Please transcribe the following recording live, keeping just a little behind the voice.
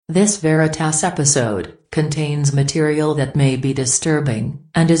This Veritas episode contains material that may be disturbing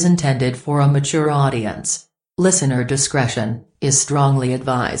and is intended for a mature audience. Listener discretion is strongly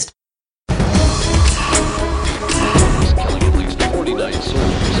advised. Killing at least 49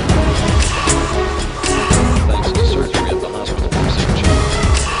 soldiers. Thanks to surgery at the hospital procedure.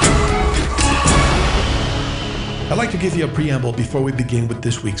 I'd like to give you a preamble before we begin with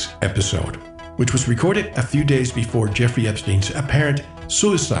this week's episode, which was recorded a few days before Jeffrey Epstein's apparent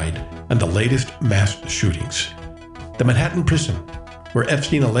suicide and the latest mass shootings. The Manhattan prison, where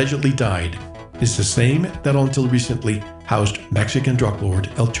Epstein allegedly died, is the same that until recently housed Mexican drug lord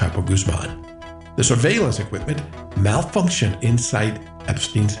El Chapo Guzman. The surveillance equipment malfunctioned inside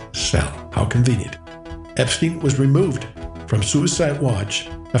Epstein's cell. How convenient. Epstein was removed from suicide watch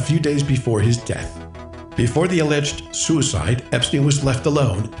a few days before his death. Before the alleged suicide, Epstein was left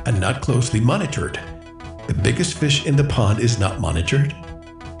alone and not closely monitored. The biggest fish in the pond is not monitored.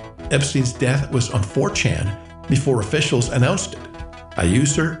 Epstein's death was on 4chan before officials announced it. A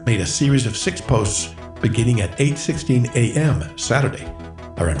user made a series of 6 posts beginning at 8:16 a.m. Saturday,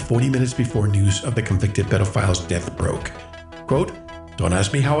 around 40 minutes before news of the convicted pedophile's death broke. Quote, "Don't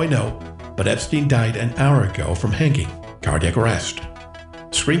ask me how I know, but Epstein died an hour ago from hanging, cardiac arrest.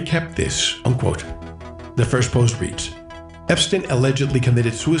 Screen kept this," unquote. The first post reads, Epstein allegedly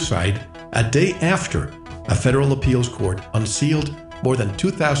committed suicide a day after a federal appeals court unsealed more than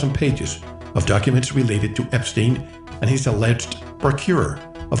 2,000 pages of documents related to Epstein and his alleged procurer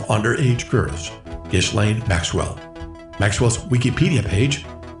of underage girls, Ghislaine Maxwell. Maxwell's Wikipedia page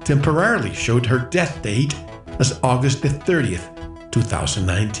temporarily showed her death date as August the 30th,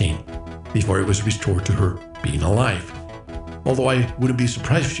 2019, before it was restored to her being alive. Although I wouldn't be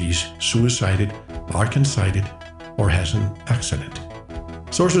surprised if she's suicided, arcancided, or has an accident.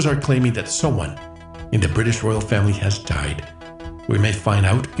 Sources are claiming that someone in the British royal family has died. We may find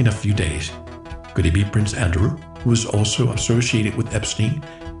out in a few days. Could it be Prince Andrew, who is also associated with Epstein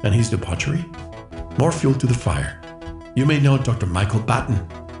and his debauchery? More fuel to the fire. You may know Dr. Michael Batten,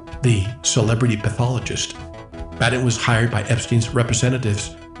 the celebrity pathologist. Batten was hired by Epstein's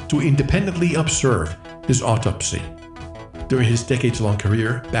representatives to independently observe his autopsy. During his decades-long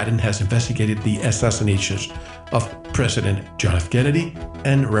career, Batten has investigated the assassinations of President John F. Kennedy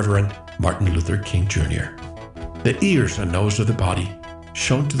and Reverend Martin Luther King Jr. The ears and nose of the body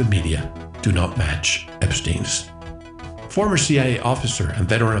shown to the media do not match Epstein's. Former CIA officer and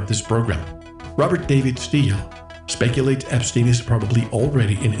veteran of this program, Robert David Steele, speculates Epstein is probably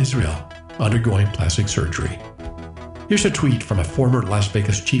already in Israel undergoing plastic surgery. Here's a tweet from a former Las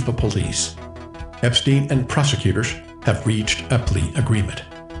Vegas chief of police. Epstein and prosecutors have reached a plea agreement,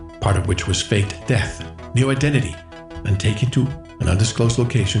 part of which was faked death, new identity, and taken to an undisclosed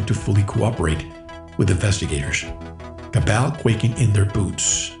location to fully cooperate with investigators. Cabal quaking in their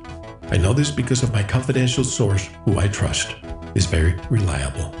boots. I know this because of my confidential source, who I trust is very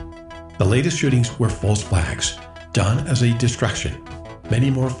reliable. The latest shootings were false flags, done as a distraction. Many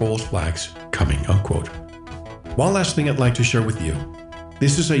more false flags coming, unquote. One last thing I'd like to share with you.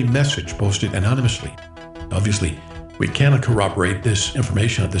 This is a message posted anonymously. Obviously, we cannot corroborate this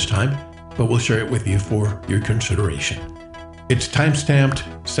information at this time, but we'll share it with you for your consideration. It's timestamped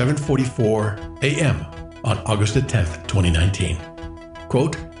 7:44 a.m. on August the 10th, 2019.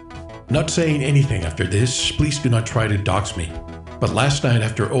 Quote, "Not saying anything after this, please do not try to dox me. But last night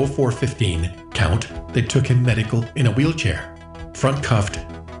after 04:15 count, they took him medical in a wheelchair, front cuffed,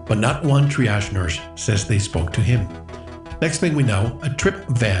 but not one triage nurse says they spoke to him. Next thing we know, a trip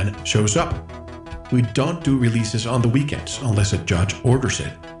van shows up. We don't do releases on the weekends unless a judge orders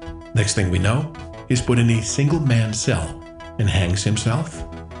it. Next thing we know, he's put in a single-man cell and hangs himself.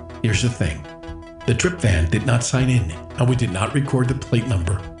 Here's the thing. The trip van did not sign in, and we did not record the plate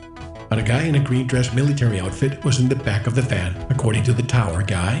number. But a guy in a green dress military outfit was in the back of the van, according to the tower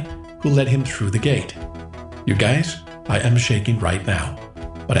guy who led him through the gate. You guys, I am shaking right now,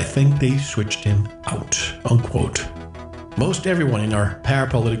 but I think they switched him out," unquote. Most everyone in our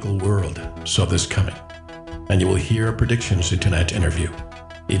parapolitical world saw this coming, and you will hear predictions in tonight's interview,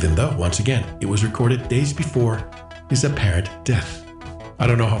 even though, once again, it was recorded days before his apparent death. I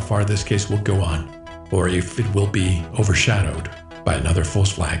don't know how far this case will go on, or if it will be overshadowed by another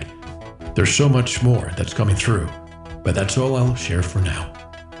false flag. There's so much more that's coming through, but that's all I'll share for now.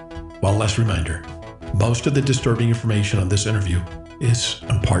 One last reminder, most of the disturbing information on this interview is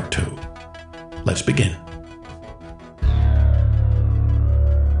on part 2. Let's begin.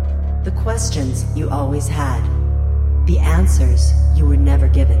 The questions you always had. The answers you were never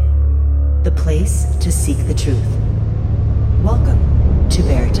given. The place to seek the truth. Welcome to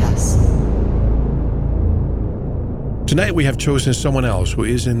Veritas. Tonight we have chosen someone else who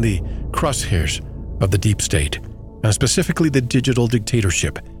is in the crosshairs of the deep state, and specifically the digital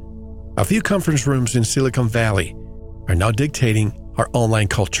dictatorship. A few conference rooms in Silicon Valley are now dictating our online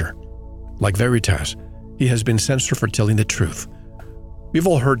culture. Like Veritas, he has been censored for telling the truth. We've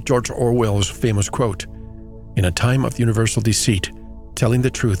all heard George Orwell's famous quote, "In a time of universal deceit, telling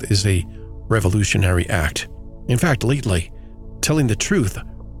the truth is a revolutionary act." In fact, lately, telling the truth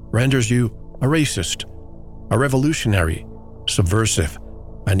renders you a racist, a revolutionary, subversive,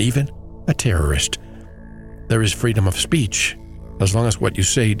 and even a terrorist. There is freedom of speech, as long as what you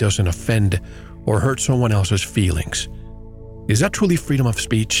say doesn't offend or hurt someone else's feelings. Is that truly freedom of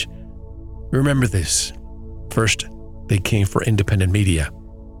speech? Remember this. First, they came for independent media.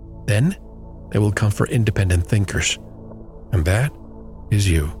 Then, they will come for independent thinkers. And that is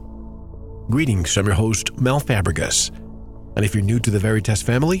you. Greetings, I'm your host, Mel Fabregas. And if you're new to the Veritas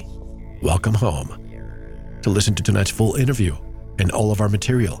family, welcome home. To listen to tonight's full interview and all of our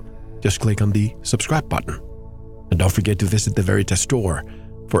material, just click on the subscribe button. And don't forget to visit the Veritas store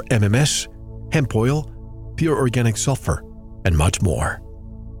for MMS, hemp oil, pure organic sulfur, and much more.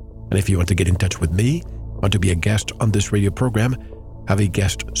 And if you want to get in touch with me, want to be a guest on this radio program, have a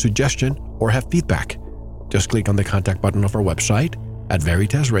guest suggestion, or have feedback, just click on the contact button of our website at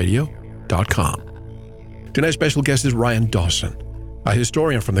veritasradio.com. Tonight's special guest is Ryan Dawson, a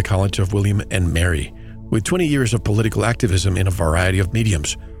historian from the College of William and Mary, with 20 years of political activism in a variety of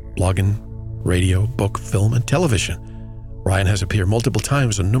mediums, blogging, radio, book, film, and television. Ryan has appeared multiple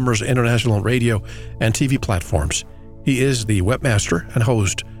times on numerous international radio and TV platforms. He is the webmaster and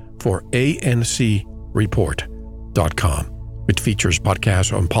host for ancreport.com, which features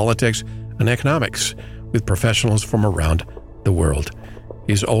podcasts on politics and economics with professionals from around the world.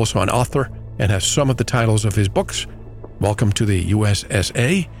 He's also an author and has some of the titles of his books: Welcome to the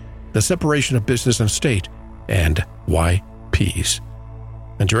USSA, The Separation of Business and State, and Why Peace.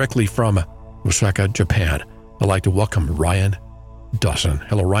 And directly from Osaka, Japan, I'd like to welcome Ryan Dawson.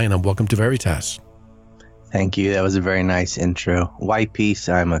 Hello, Ryan, and welcome to Veritas. Thank you. That was a very nice intro. Why Peace,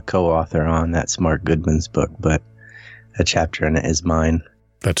 I'm a co-author on. That's Mark Goodman's book, but a chapter in it is mine.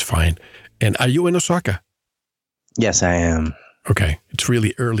 That's fine. And are you in Osaka? Yes, I am. Okay. It's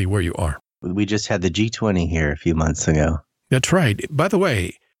really early where you are. We just had the G20 here a few months ago. That's right. By the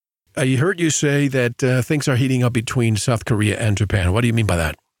way, I heard you say that things are heating up between South Korea and Japan. What do you mean by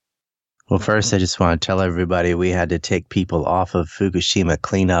that? Well, first, I just want to tell everybody we had to take people off of Fukushima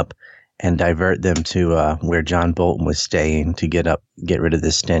cleanup and divert them to where John Bolton was staying to get rid of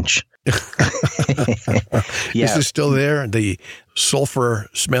the stench. Yeah. Is it still there? The sulfur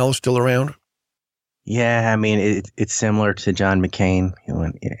smell still around? Yeah, I mean, it's similar to John McCain.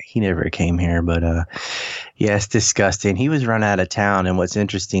 He never came here, but yeah, it's disgusting. He was run out of town, and what's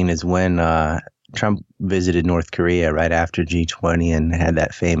interesting is when Trump visited North Korea right after G20 and had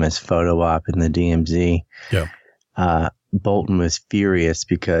that famous photo op in the DMZ, Bolton was furious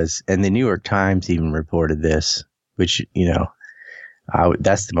because, and the New York Times even reported this, which,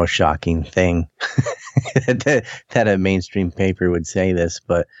 that's the most shocking thing that a mainstream paper would say this,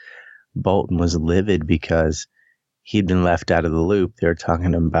 but Bolton was livid because he'd been left out of the loop. They were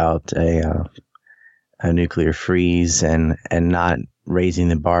talking about a nuclear freeze and not raising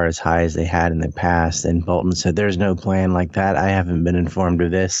the bar as high as they had in the past. And Bolton said, "There's no plan like that. I haven't been informed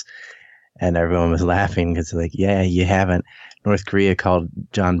of this." And everyone was laughing because like, yeah, you haven't. North Korea called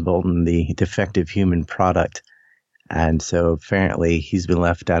John Bolton the defective human product. And so apparently he's been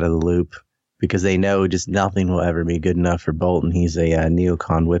left out of the loop because they know just nothing will ever be good enough for Bolton. He's a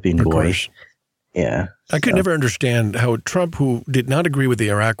neocon whipping boy. Of course. Yeah. I could never understand how Trump, who did not agree with the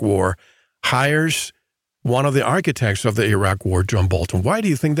Iraq War, hires one of the architects of the Iraq War, John Bolton. Why do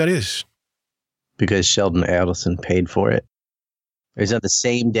you think that is? Because Sheldon Adelson paid for it. It was on the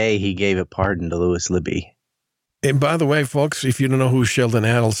same day he gave a pardon to Louis Libby. And by the way, folks, if you don't know who Sheldon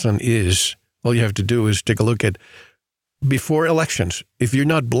Adelson is, all you have to do is take a look at before elections. If you're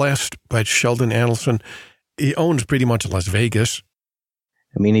not blessed by Sheldon Adelson, he owns pretty much Las Vegas.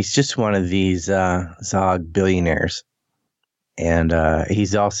 I mean, he's just one of these Zog billionaires. And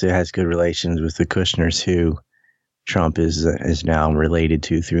he's also has good relations with the Kushners, who Trump is now related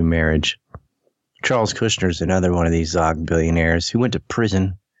to through marriage. Charles Kushner is another one of these Zog billionaires who went to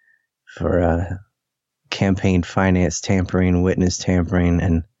prison for campaign finance tampering, witness tampering,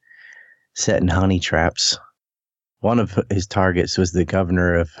 and setting honey traps. One of his targets was the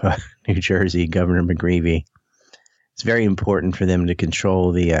governor of New Jersey, Governor McGreevey. It's very important for them to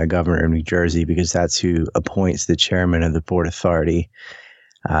control the governor of New Jersey because that's who appoints the chairman of the Port Authority,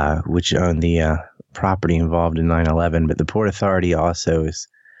 which owned the property involved in 9/11. But the Port Authority also is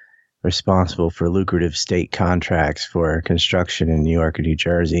responsible for lucrative state contracts for construction in New York and New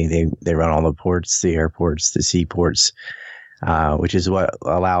Jersey. They run all the ports, the airports, the seaports, which is what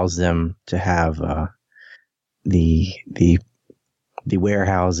allows them to have the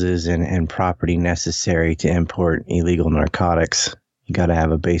warehouses and property necessary to import illegal narcotics. You got to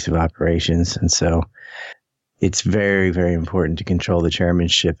have a base of operations, and so it's very, very important to control the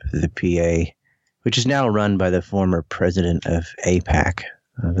chairmanship of the PA, which is now run by the former president of AIPAC,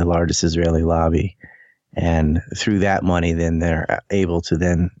 the largest Israeli lobby. And through that money, then they're able to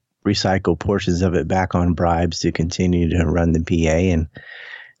then recycle portions of it back on bribes to continue to run the PA and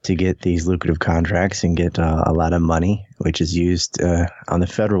to get these lucrative contracts and get a lot of money, which is used on the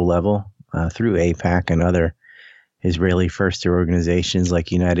federal level through AIPAC and other Israeli first organizations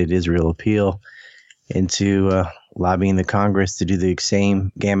like United Israel Appeal into lobbying the Congress to do the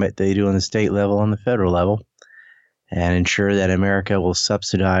same gamut they do on the state level on the federal level and ensure that America will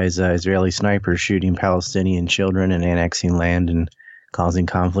subsidize Israeli snipers shooting Palestinian children and annexing land and causing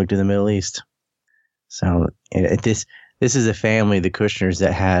conflict in the Middle East. So this is a family, the Kushners,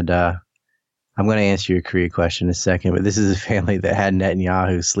 that had, I'm going to answer your Korea question in a second, but this is a family that had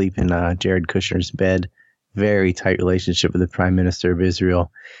Netanyahu sleep in Jared Kushner's bed. Very tight relationship with the Prime Minister of Israel.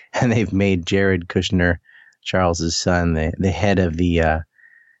 And they've made Jared Kushner, Charles's son, the head of the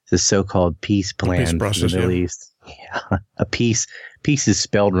so-called peace plan for the Middle East. Yeah. A peace is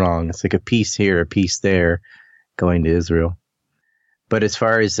spelled wrong. It's like a piece here, a piece there, going to Israel. But as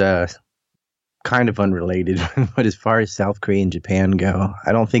far as kind of unrelated, but as far as South Korea and Japan go,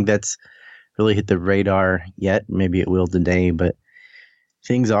 I don't think that's really hit the radar yet. Maybe it will today, but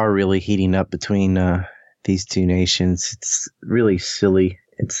things are really heating up between these two nations. It's really silly.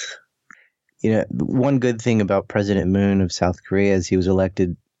 It's, one good thing about President Moon of South Korea is he was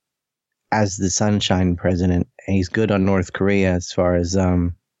elected as the sunshine president, and he's good on North Korea as far as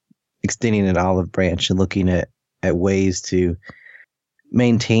extending an olive branch and looking at ways to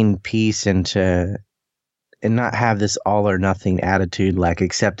maintain peace and not have this all or nothing attitude, like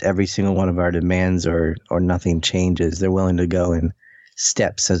accept every single one of our demands or nothing changes. They're willing to go in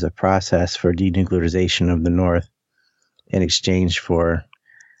steps as a process for denuclearization of the North in exchange for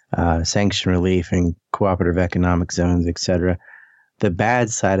sanction relief and cooperative economic zones, etc. The bad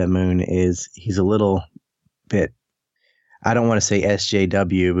side of Moon is he's a little bit, I don't want to say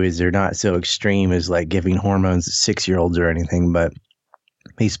SJW because they're not so extreme as like giving hormones to 6-year-olds or anything, but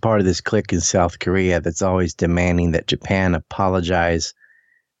he's part of this clique in South Korea that's always demanding that Japan apologize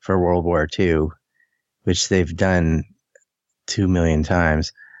for World War II, which they've done 2 million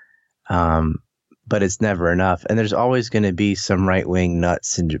times. But it's never enough. And there's always going to be some right-wing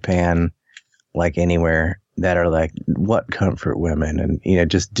nuts in Japan, like anywhere, that are like, what comfort women? And,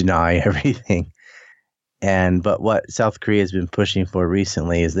 just deny everything. But what South Korea has been pushing for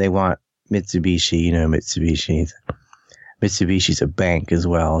recently is they want Mitsubishi, Mitsubishi's a bank as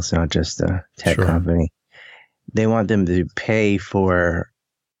well. It's not just a tech company. They want them to pay for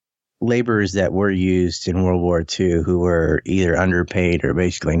laborers that were used in World War II who were either underpaid or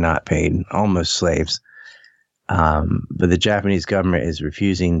basically not paid, almost slaves. But the Japanese government is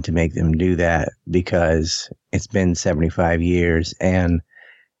refusing to make them do that because it's been 75 years and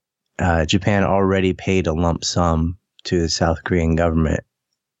Japan already paid a lump sum to the South Korean government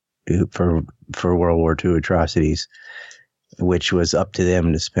for World War II atrocities, which was up to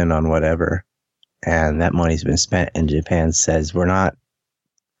them to spend on whatever. And that money's been spent, and Japan says, we're not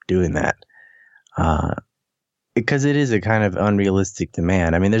doing that. Because it is a kind of unrealistic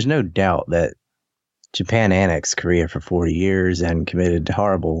demand. I mean, there's no doubt that Japan annexed Korea for 40 years and committed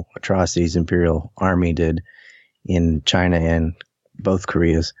horrible atrocities. Imperial Army did in China and both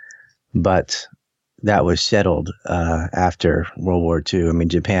Koreas. But that was settled after World War II. I mean,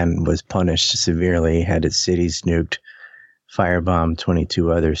 Japan was punished severely, had its cities nuked, firebombed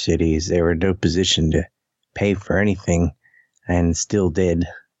 22 other cities. They were in no position to pay for anything and still did.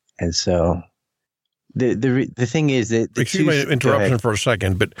 And so the thing is that... Excuse my interruption for a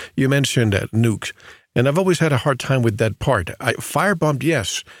second, but you mentioned nukes, and I've always had a hard time with that part. Firebombed,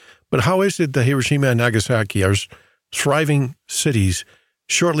 yes, but how is it that Hiroshima and Nagasaki are thriving cities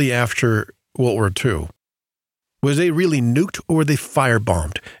shortly after World War II? Was they really nuked or were they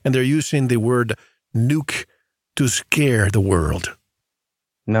firebombed? And they're using the word nuke to scare the world.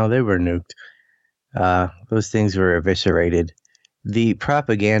 No, they were nuked. Those things were eviscerated. The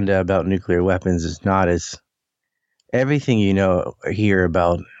propaganda about nuclear weapons is not as... Everything hear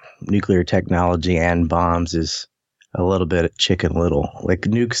about nuclear technology and bombs is a little bit Chicken Little. Like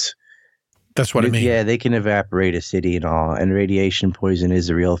nukes... That's what I mean. Yeah, they can evaporate a city and all, and radiation poison is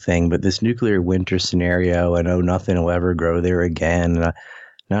a real thing. But this nuclear winter scenario, and nothing will ever grow there again.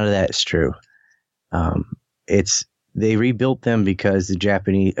 None of that is true. They rebuilt them because the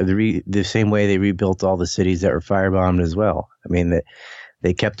Japanese, the same way they rebuilt all the cities that were firebombed as well. I mean,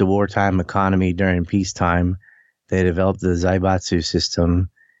 they kept the wartime economy during peacetime. They developed the Zaibatsu system,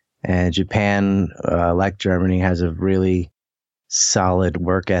 and Japan, like Germany, has a really solid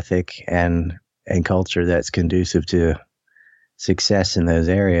work ethic and culture that's conducive to success in those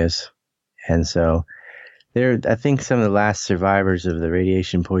areas. And so I think some of the last survivors of the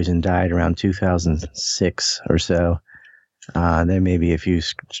radiation poison died around 2006 or so. There may be a few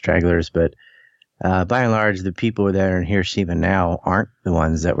stragglers, but by and large, the people there in Hiroshima now aren't the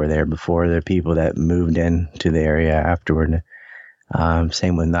ones that were there before. They're people that moved into the area afterward.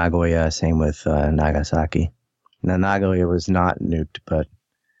 Same with Nagoya, same with Nagasaki. Now, Nagoya was not nuked, but...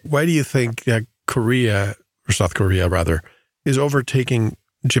 Why do you think Korea, or South Korea rather, is overtaking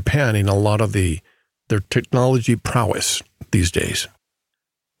Japan in a lot of their technology prowess these days?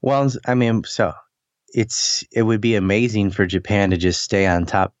 Well, I mean, so it would be amazing for Japan to just stay on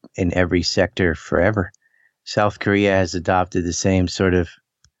top in every sector forever. South Korea has adopted the same sort of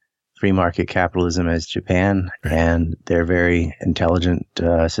free market capitalism as Japan, and they're a very intelligent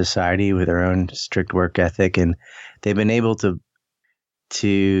society with their own strict work ethic, and they've been able to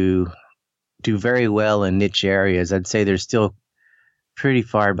do very well in niche areas. I'd say they're still pretty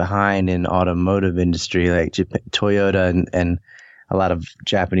far behind in automotive industry, like Toyota and a lot of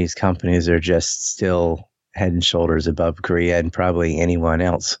Japanese companies are just still head and shoulders above Korea and probably anyone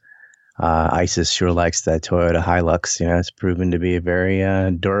else. ISIS sure likes that Toyota Hilux. It's proven to be a very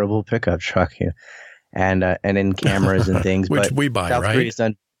durable pickup truck. And in cameras and things, which but we buy, South right?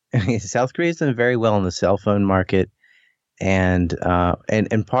 South Korea's done very well in the cell phone market, and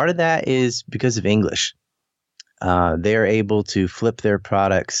part of that is because of English. They're able to flip their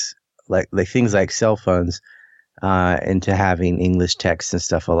products, like things like cell phones, into having English text and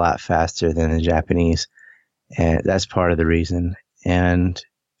stuff a lot faster than the Japanese, and that's part of the reason. And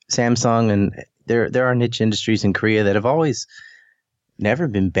Samsung, and there are niche industries in Korea that have always never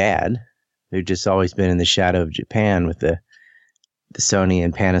been bad. They've just always been in the shadow of Japan with the Sony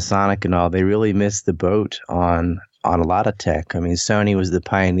and Panasonic and all. They really missed the boat on a lot of tech. I mean, Sony was the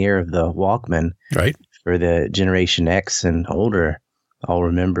pioneer of the Walkman, right, for the Generation X and older. I'll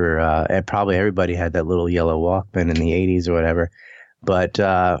remember, probably everybody had that little yellow Walkman in the 80s or whatever. But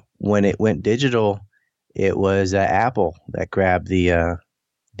when it went digital, it was Apple that grabbed the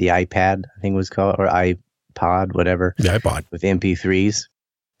iPad, I think it was called, or iPod, whatever. The iPod. With MP3s.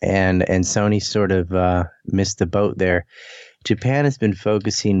 And Sony sort of missed the boat there. Japan has been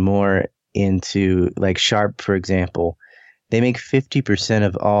focusing more into, like Sharp, for example. They make 50%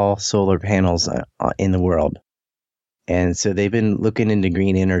 of all solar panels in the world. And so they've been looking into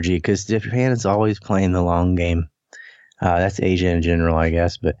green energy because Japan is always playing the long game. That's Asia in general, I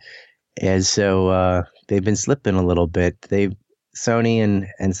guess. And so they've been slipping a little bit. Sony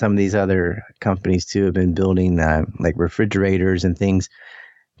and some of these other companies too have been building like refrigerators and things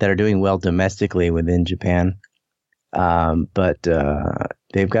that are doing well domestically within Japan. But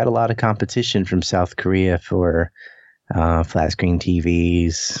they've got a lot of competition from South Korea for flat screen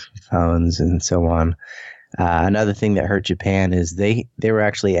TVs, phones, and so on. Another thing that hurt Japan is they were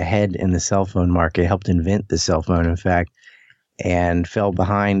actually ahead in the cell phone market, helped invent the cell phone, in fact, and fell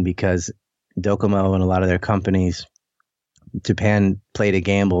behind because Docomo and a lot of their companies, Japan played a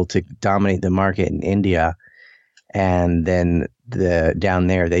gamble to dominate the market in India, and then down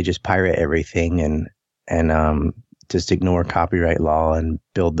there they just pirate everything and just ignore copyright law and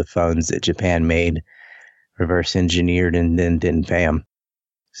build the phones that Japan made, reverse engineered, and then didn't pay them.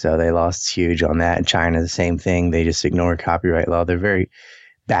 So they lost huge on that. And China, the same thing. They just ignore copyright law. They're very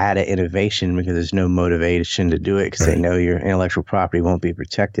bad at innovation because there's no motivation to do it because they know your intellectual property won't be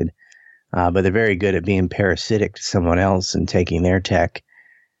protected. But they're very good at being parasitic to someone else and taking their tech.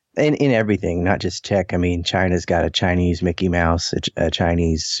 And in everything, not just tech. I mean, China's got a Chinese Mickey Mouse, a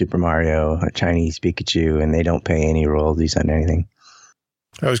Chinese Super Mario, a Chinese Pikachu, and they don't pay any royalties on anything.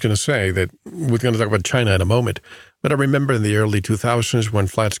 I was going to say that we're going to talk about China in a moment, but I remember in the early 2000s when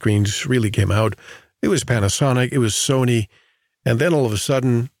flat screens really came out, it was Panasonic, it was Sony, and then all of a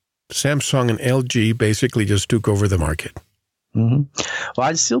sudden, Samsung and LG basically just took over the market. Mm-hmm. Well,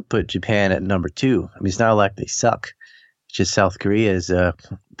 I'd still put Japan at number 2. I mean, it's not like they suck. It's just South Korea is, a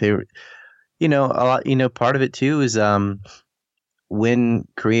lot, part of it too is when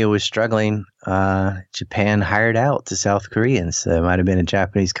Korea was struggling, Japan hired out to South Koreans. It might have been a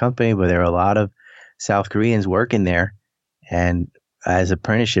Japanese company, but there were a lot of South Koreans working there and as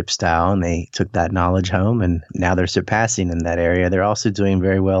apprenticeship style, and they took that knowledge home, and now they're surpassing in that area. They're also doing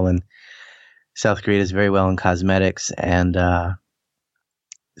very well in South Korea does very well in cosmetics and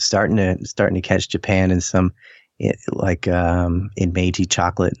starting to catch Japan in some in Meiji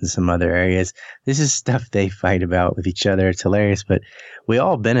chocolate and some other areas. This is stuff they fight about with each other. It's hilarious, but we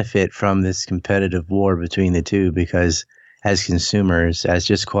all benefit from this competitive war between the two because as consumers, as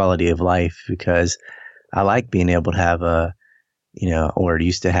just quality of life, because I like being able to have or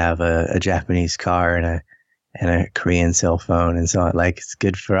used to have a Japanese car and a Korean cell phone and so on. Like, it's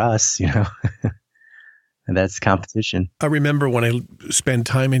good for us, and that's competition. I remember when I spent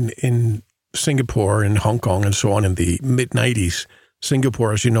time in Singapore and Hong Kong and so on in the mid-90s.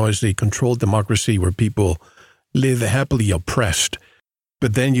 Singapore, as you know, is a controlled democracy where people live happily oppressed.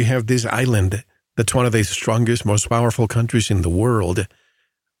 But then you have this island that's one of the strongest, most powerful countries in the world.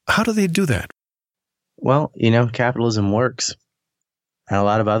 How do they do that? Well, capitalism works. And a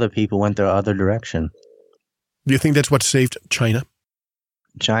lot of other people went the other direction. Do you think that's what saved China?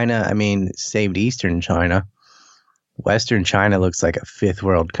 China, saved Eastern China. Western China looks like a fifth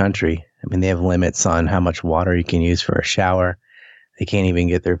world country. They have limits on how much water you can use for a shower. They can't even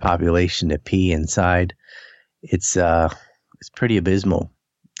get their population to pee inside. It's pretty abysmal.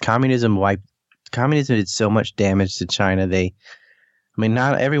 Communism did so much damage to China.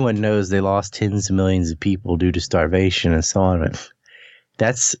 Not everyone knows they lost tens of millions of people due to starvation and so on.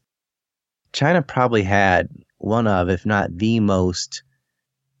 But China probably had one of, if not the most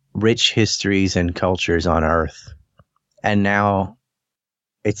rich histories and cultures on Earth. And now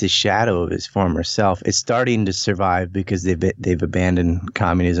it's a shadow of its former self. It's starting to survive because they've abandoned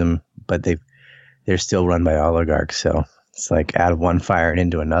communism, but they're still run by oligarchs. So it's like out of one fire and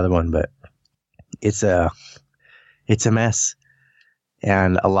into another one. But it's a mess.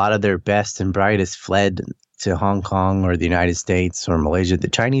 And a lot of their best and brightest fled to Hong Kong or the United States or Malaysia. The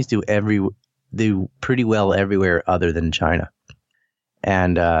Chinese do pretty well everywhere other than China.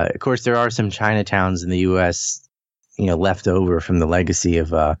 And of course, there are some Chinatowns in the U.S. Left over from the legacy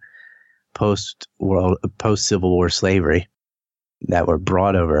of post-Civil War slavery that were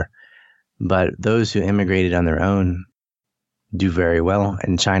brought over. But those who immigrated on their own do very well.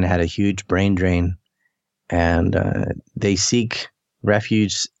 And China had a huge brain drain. And they seek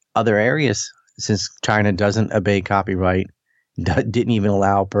refuge other areas since China doesn't obey copyright, didn't even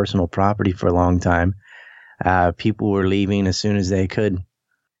allow personal property for a long time. People were leaving as soon as they could.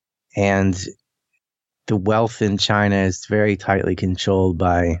 And the wealth in China is very tightly controlled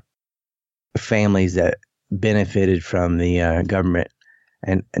by families that benefited from the government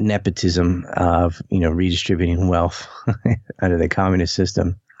and nepotism of, redistributing wealth under the communist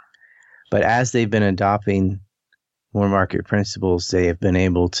system. But as they've been adopting more market principles, they have been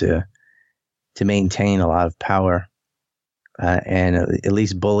able to maintain a lot of power and at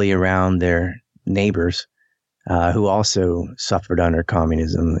least bully around their neighbors who also suffered under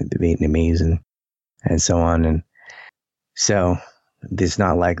communism, like the Vietnamese and so on. And so it's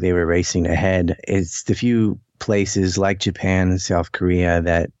not like they were racing ahead. It's the few places like Japan and South Korea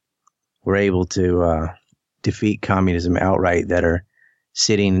that were able to defeat communism outright that are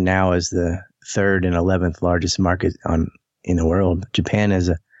sitting now as the third and 11th largest market in the world. Japan has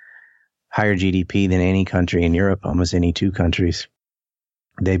a higher GDP than any country in Europe, almost any two countries.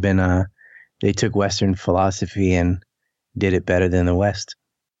 They took Western philosophy and did it better than the West.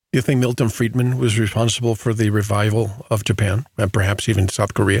 Do you think Milton Friedman was responsible for the revival of Japan and perhaps even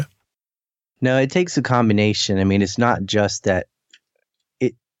South Korea? No, it takes a combination. It's not just that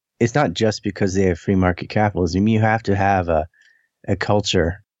it's not just because they have free market capitalism. You have to have a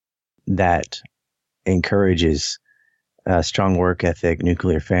culture that encourages a strong work ethic,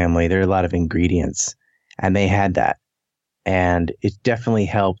 nuclear family. There are a lot of ingredients, and they had that. And it definitely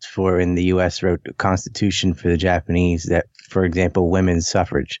helped in the U.S. wrote a constitution for the Japanese that, for example, women's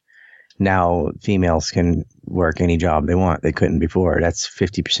suffrage. Now females can work any job they want. They couldn't before. That's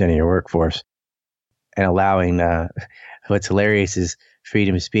 50% of your workforce. And allowing, what's hilarious is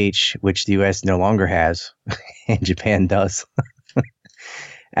freedom of speech, which the U.S. no longer has, and Japan does.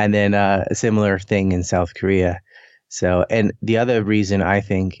 And then a similar thing in South Korea. So, and the other reason I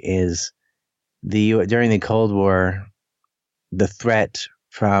think is during the Cold War, the threat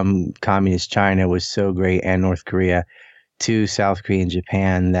from communist China was so great, and North Korea, to South Korea and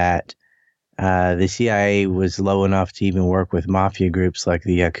Japan, that the CIA was low enough to even work with mafia groups like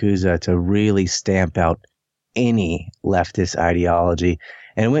the Yakuza to really stamp out any leftist ideology.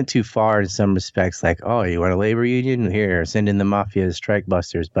 And it went too far in some respects, like, oh, you want a labor union? Here, send in the mafia as strike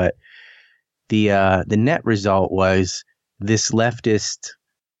busters. But the net result was this leftist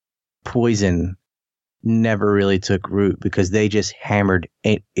poison never really took root because they just hammered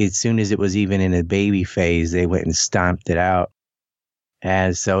it. As soon as it was even in a baby phase, they went and stomped it out.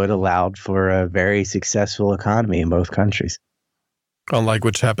 And so it allowed for a very successful economy in both countries. Unlike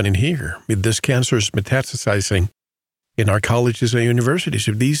what's happening here, this cancer is metastasizing in our colleges and universities.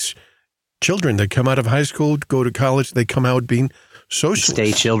 If these children that come out of high school, go to college, they come out being socialists.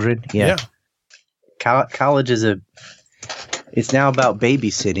 Stay children. Yeah. College is it's now about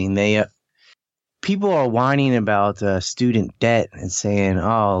babysitting. People are whining about student debt and saying,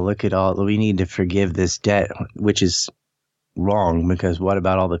 oh, look at all, we need to forgive this debt, which is wrong, because what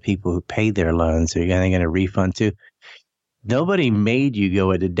about all the people who paid their loans? Are they going to refund too? Nobody made you go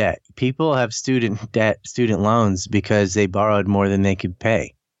into debt. People have student loans because they borrowed more than they could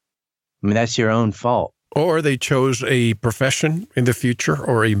pay. I mean, that's your own fault. Or they chose a profession in the future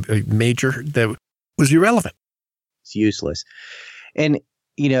or a major that was irrelevant. It's useless. And,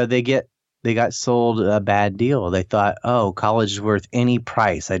 they got sold a bad deal. They thought, oh, college is worth any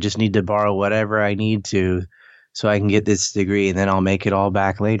price. I just need to borrow whatever I need to so I can get this degree and then I'll make it all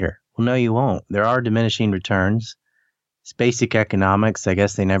back later. Well, no, you won't. There are diminishing returns. It's basic economics. I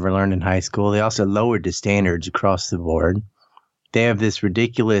guess they never learned in high school. They also lowered the standards across the board. They have this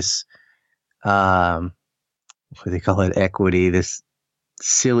ridiculous, what do they call it, equity, this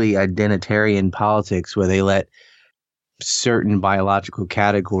silly identitarian politics where they let certain biological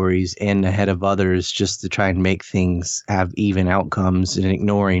categories end ahead of others just to try and make things have even outcomes and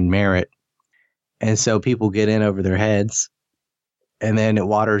ignoring merit. And so people get in over their heads, and then it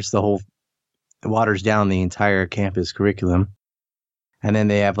waters down the entire campus curriculum. And then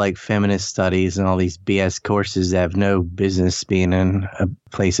they have like feminist studies and all these BS courses that have no business being in a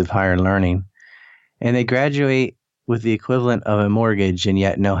place of higher learning. And they graduate with the equivalent of a mortgage and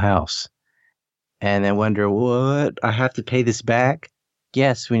yet no house. And then wonder, what? I have to pay this back?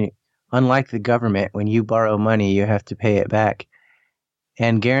 Yes, unlike the government, when you borrow money, you have to pay it back.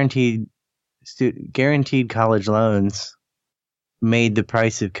 And guaranteed college loans made the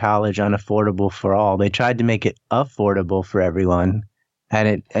price of college unaffordable for all. They tried to make it affordable for everyone, and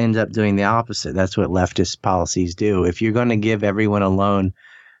it ends up doing the opposite. That's what leftist policies do. If you're going to give everyone a loan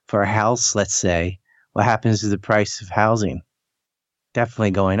for a house, let's say, what happens to the price of housing?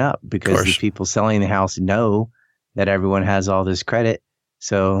 Definitely going up, because the people selling the house know that everyone has all this credit,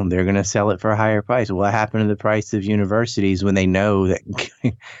 so they're going to sell it for a higher price. What happened to the price of universities when they know that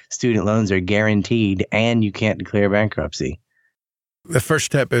student loans are guaranteed and you can't declare bankruptcy? The first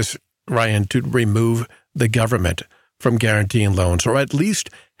step is, Ryan, to remove the government from guaranteeing loans, or at least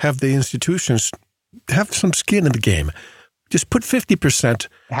have the institutions have some skin in the game. Just put 50%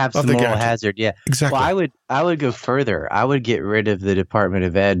 have of some the moral guarantee. Hazard. Yeah, exactly. Well, I would go further. I would get rid of the Department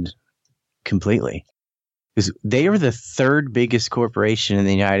of Ed completely, because they are the third biggest corporation in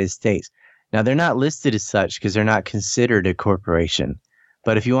the United States. Now, they're not listed as such because they're not considered a corporation.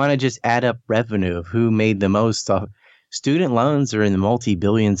 But if you want to just add up revenue of who made the most off, student loans are in the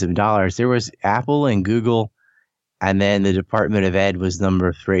multi-billions of dollars. There was Apple and Google, and then the Department of Ed was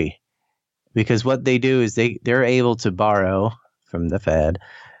number 3. Because what they do is they're able to borrow from the Fed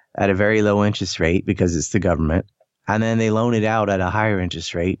at a very low interest rate because it's the government. And then they loan it out at a higher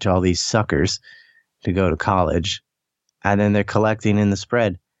interest rate to all these suckers to go to college. And then they're collecting in the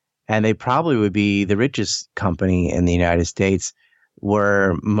spread. And they probably would be the richest company in the United States,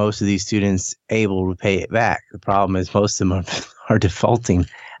 were most of these students able to pay it back. The problem is most of them are defaulting,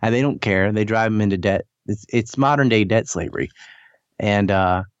 and they don't care. They drive them into debt. It's modern day debt slavery. And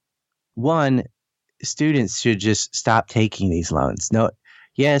students should just stop taking these loans. No,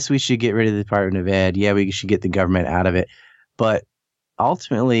 yes, we should get rid of the Department of Ed. Yeah, we should get the government out of it. But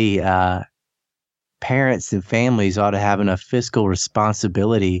ultimately, parents and families ought to have enough fiscal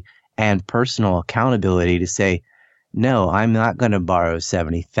responsibility and personal accountability to say, no, I'm not going to borrow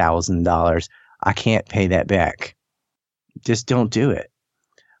 $70,000. I can't pay that back. Just don't do it.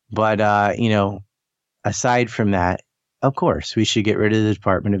 But, aside from that, of course, we should get rid of the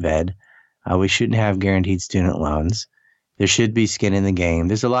Department of Ed. We shouldn't have guaranteed student loans. There should be skin in the game.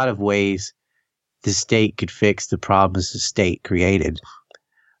 There's a lot of ways the state could fix the problems the state created.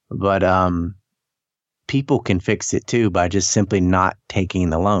 But people can fix it too by just simply not taking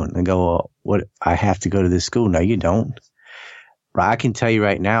the loan and go, well, what, I have to go to this school? No, you don't. I can tell you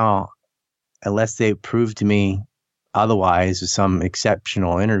right now, unless they prove to me otherwise with some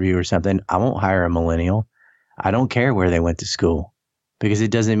exceptional interview or something, I won't hire a millennial. I don't care where they went to school, because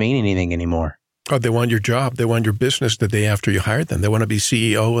it doesn't mean anything anymore. Oh, they want your job. They want your business the day after you hire them. They want to be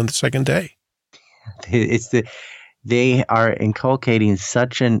CEO on the second day. They are inculcating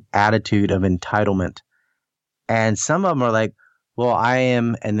such an attitude of entitlement. And some of them are like, well, I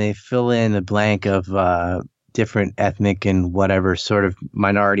am, and they fill in the blank of different ethnic and whatever sort of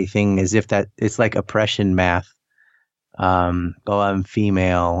minority thing, as if that it's like oppression math. I'm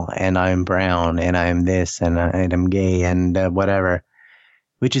female, and I'm brown, and I'm this, and I'm gay, and whatever.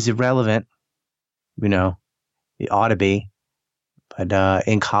 which is irrelevant. It ought to be. But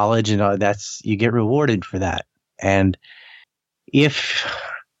in college and all, you get rewarded for that. And if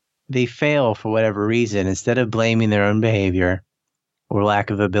they fail for whatever reason, instead of blaming their own behavior or lack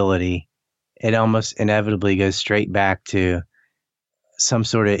of ability, it almost inevitably goes straight back to some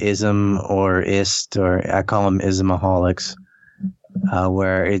sort of ism or ist, or I call them ismaholics,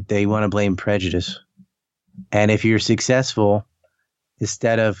 where they want to blame prejudice. And if you're successful,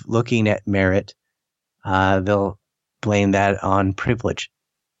 instead of looking at merit, they'll blame that on privilege.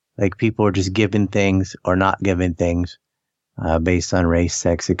 Like people are just given things or not given things based on race,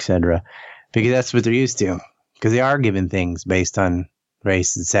 sex, etc. Because that's what they're used to. Because they are given things based on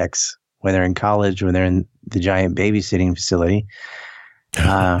race and sex when they're in college, when they're in the giant babysitting facility.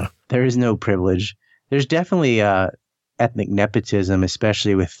 There is no privilege. There's definitely ethnic nepotism,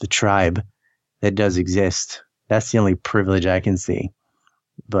 especially with the tribe, that does exist. That's the only privilege I can see.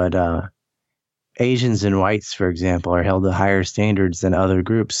 But Asians and whites, for example, are held to higher standards than other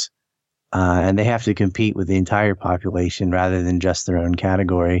groups. And they have to compete with the entire population rather than just their own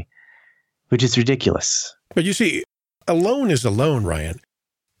category, which is ridiculous. But you see, a loan is a loan, Ryan.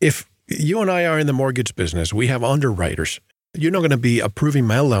 If you and I are in the mortgage business, we have underwriters. You're not going to be approving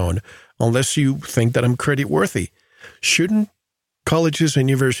my loan unless you think that I'm credit worthy. Shouldn't colleges and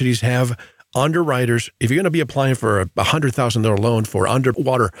universities have underwriters? If you're going to be applying for a $100,000 loan for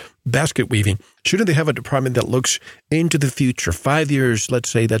underwater basket weaving, shouldn't they have a department that looks into the future? 5 years, let's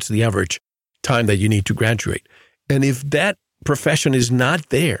say that's the average time that you need to graduate. And if that profession is not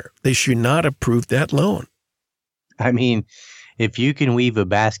there, they should not approve that loan. I mean, if you can weave a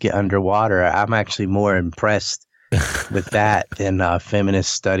basket underwater, I'm actually more impressed with that than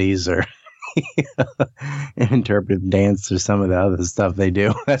feminist studies or interpretive dance or some of the other stuff they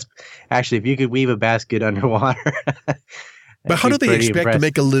do. That's actually, if you could weave a basket underwater. But how do they expect to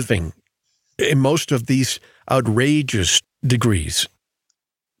make a living in most of these outrageous degrees?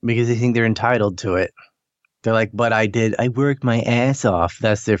 Because they think they're entitled to it. They're like, but I worked my ass off.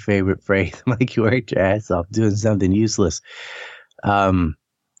 That's their favorite phrase. I'm like, you worked your ass off doing something useless. I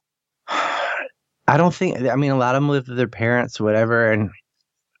don't think, a lot of them live with their parents, whatever. And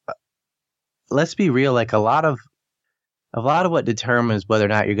let's be real, like a lot of what determines whether or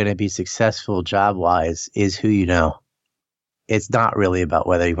not you're going to be successful job wise is who you know. It's not really about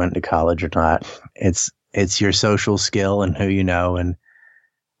whether you went to college or not. It's your social skill and who you know. And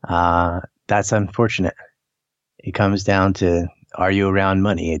that's unfortunate. It comes down to, are you around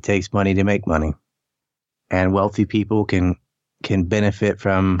money? It takes money to make money. And wealthy people can benefit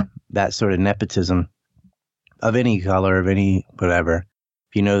from that sort of nepotism of any color, of any whatever.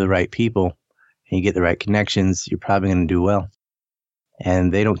 If you know the right people and you get the right connections, you're probably going to do well.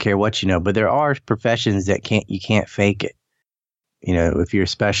 And they don't care what you know. But there are professions that you can't fake it. If you're a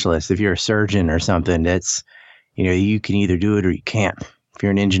specialist, if you're a surgeon or something, that's, you can either do it or you can't. If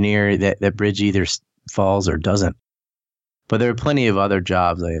you're an engineer, that bridge either falls or doesn't. But there are plenty of other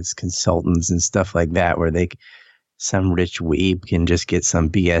jobs, like as consultants and stuff like that, where some rich weeb can just get some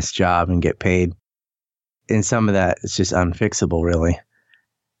BS job and get paid. And some of that is just unfixable, really.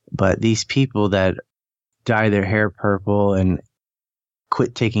 But these people that dye their hair purple and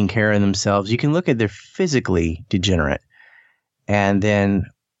quit taking care of themselves, you can look at they're physically degenerate. And then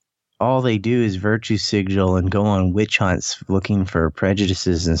all they do is virtue signal and go on witch hunts looking for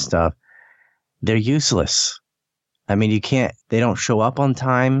prejudices and stuff. They're useless. They don't show up on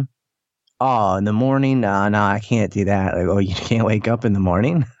time. Oh, in the morning? No, I can't do that. Like, oh, you can't wake up in the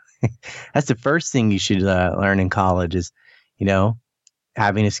morning? That's the first thing you should learn in college is,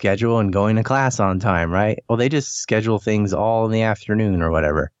 having a schedule and going to class on time, right? Well, they just schedule things all in the afternoon or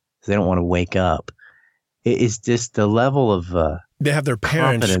whatever. They don't want to wake up. It's just the level of they have their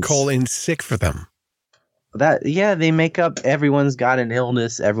parents confidence. Call in sick for them. They make up. Everyone's got an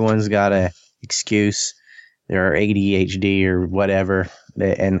illness. Everyone's got a excuse. They're ADHD or whatever.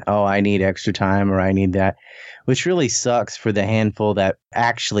 And, I need extra time or I need that, which really sucks for the handful that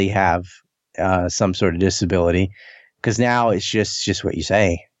actually have some sort of disability. Because now it's just what you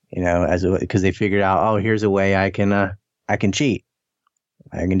say, because they figured out, here's a way I can cheat.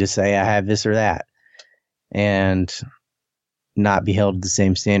 I can just say I have this or that and not be held to the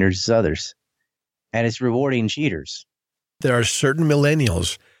same standards as others. And it's rewarding cheaters. There are certain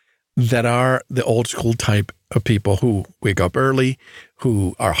millennials that are the old school type of people who wake up early,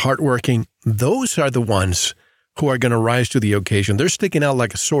 who are hardworking. Those are the ones who are going to rise to the occasion. They're sticking out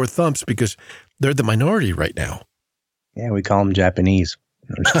like sore thumbs because they're the minority right now. Yeah, we call them Japanese.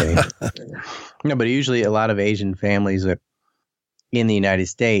 No, but usually a lot of Asian families in the United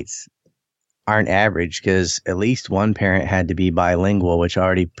States, aren't average, because at least one parent had to be bilingual, which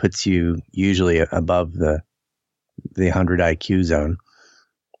already puts you usually above the 100 IQ zone.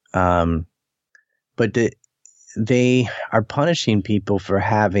 But they are punishing people for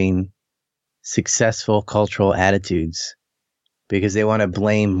having successful cultural attitudes because they want to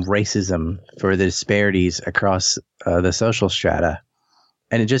blame racism for the disparities across the social strata.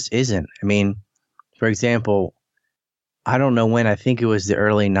 And it just isn't. I mean, for example, I don't know when, I think it was the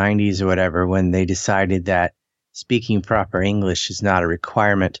early 90s or whatever, when they decided that speaking proper English is not a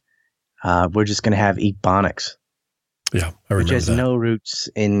requirement. We're just going to have Ebonics. Yeah, I remember which has that. no roots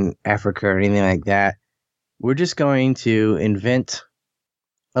in Africa or anything like that. We're just going to invent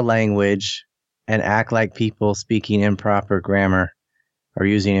a language and act like people speaking improper grammar or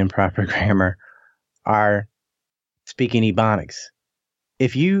using improper grammar are speaking Ebonics.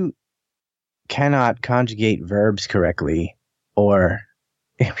 If you cannot conjugate verbs correctly, or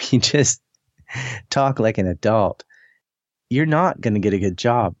if you just talk like an adult, you're not going to get a good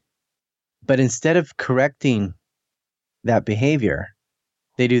job. But instead of correcting that behavior,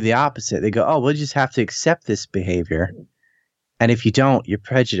 they do the opposite. They go, oh, we'll just have to accept this behavior. And if you don't, you're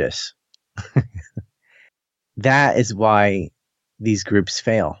prejudiced. That is why these groups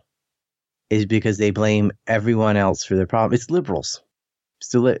fail, is because they blame everyone else for their problem. It's liberals.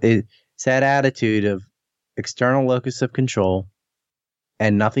 It's that attitude of external locus of control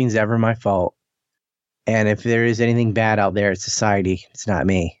and nothing's ever my fault. And if there is anything bad out there, it's society. It's not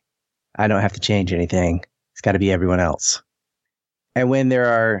me. I don't have to change anything. It's got to be everyone else. And when there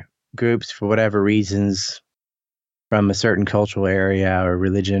are groups, for whatever reasons, from a certain cultural area or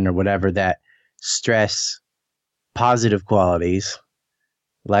religion or whatever, that stress positive qualities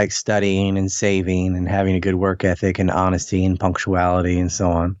like studying and saving and having a good work ethic and honesty and punctuality and so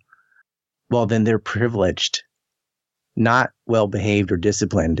on, well, then they're privileged, not well-behaved or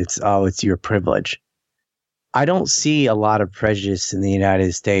disciplined. It's your privilege. I don't see a lot of prejudice in the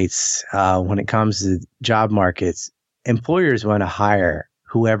United States when it comes to job markets. Employers want to hire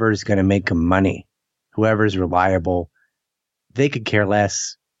whoever is going to make them money, whoever is reliable. They could care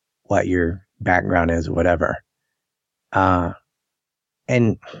less what your background is, whatever.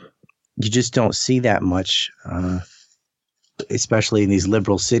 And you just don't see that much, especially in these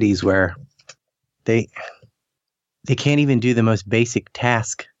liberal cities where they can't even do the most basic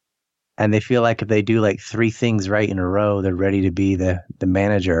task. And they feel like if they do like 3 things right in a row, they're ready to be the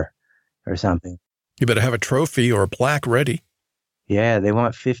manager or something. You better have a trophy or a plaque ready. Yeah, they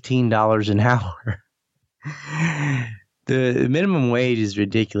want $15 an hour. The minimum wage is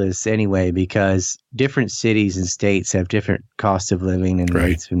ridiculous anyway, because different cities and states have different cost of living and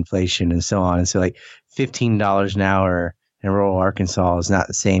rates of inflation and so on. And so like $15 an hour in rural Arkansas is not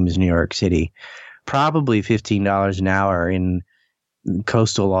the same as New York City. Probably $15 an hour in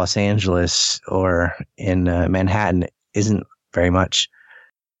coastal Los Angeles or in Manhattan isn't very much,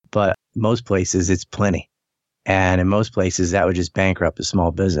 but most places it's plenty. And in most places that would just bankrupt a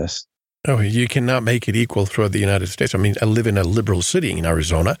small business. Oh, you cannot make it equal throughout the United States. I mean, I live in a liberal city in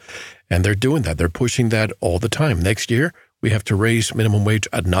Arizona, and they're doing that. They're pushing that all the time. Next year, we have to raise minimum wage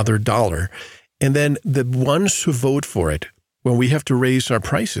another $1. And then the ones who vote for it, when we have to raise our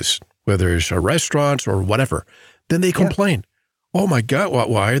prices, whether it's our restaurants or whatever, then they complain. Oh my God,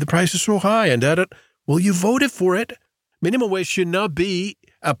 why are the prices so high? And that, well, you voted for it. Minimum wage should not be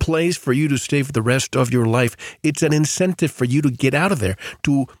a place for you to stay for the rest of your life. It's an incentive for you to get out of there,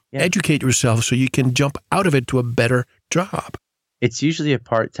 to educate yourself so you can jump out of it to a better job. It's usually a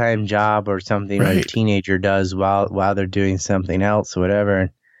part-time job or something that a teenager does while they're doing something else or whatever.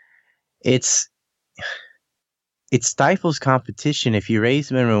 It stifles competition. If you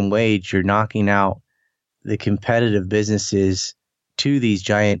raise minimum wage, you're knocking out the competitive businesses to these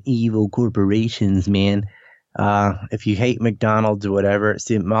giant evil corporations, man. If you hate McDonald's or whatever, it's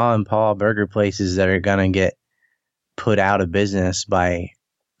the Ma and Pa burger places that are going to get put out of business by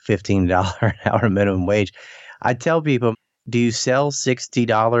 $15 an hour minimum wage. I tell people, do you sell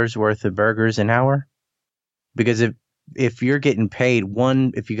 $60 worth of burgers an hour? Because if you're getting paid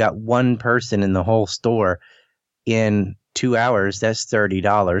if you got one person in the whole store in 2 hours, that's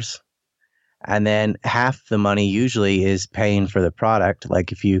 $30. And then half the money usually is paying for the product.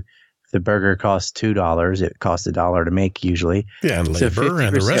 Like if the burger costs $2, it costs $1 to make usually. Yeah, and labor so 50%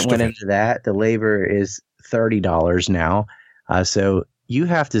 and the rest went into that. The labor is $30 now. So you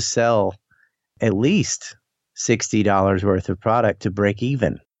have to sell at least $60 worth of product to break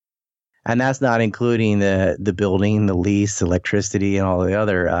even. And that's not including the building, the lease, electricity, and all the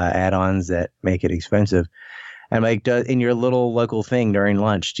other add-ons that make it expensive. And like, in your little local thing during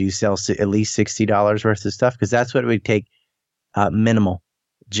lunch, do you sell at least $60 worth of stuff? Because that's what it would take minimal,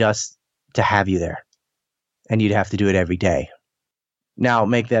 just to have you there. And you'd have to do it every day. Now,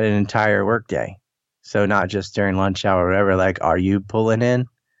 make that an entire workday. So not just during lunch hour or whatever. Like, are you pulling in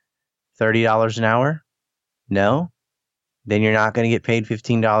 $30 an hour? No? Then you're not going to get paid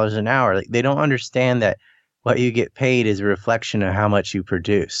 $15 an hour. Like, they don't understand that what you get paid is a reflection of how much you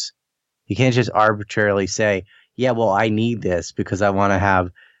produce. You can't just arbitrarily say, yeah, well, I need this because I want to have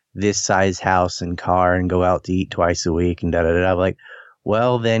this size house and car and go out to eat twice a week and da-da-da. Like,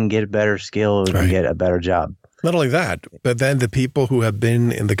 well, then get a better skill and get a better job. Not only that, but then the people who have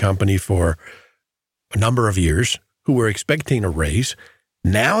been in the company for a number of years, who were expecting a raise,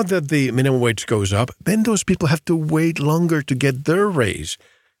 now that the minimum wage goes up, then those people have to wait longer to get their raise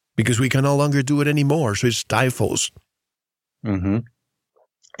because we can no longer do it anymore. So it stifles. Mm-hmm.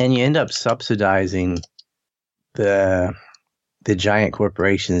 And you end up subsidizing the giant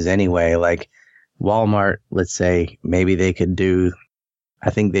corporations anyway. Like Walmart, let's say, maybe they could do, I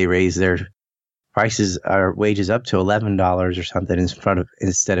think they raise their prices or wages up to $11 or something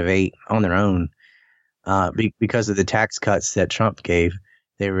instead of $8 on their own. Because of the tax cuts that Trump gave,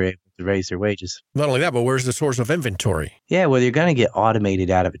 they were able to raise their wages. Not only that, but where's the source of inventory? Yeah, well, you're going to get automated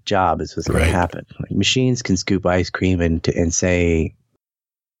out of a job is what's going to happen. Like, machines can scoop ice cream and say,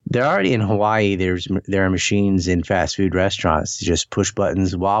 they're already in Hawaii. There are machines in fast food restaurants to just push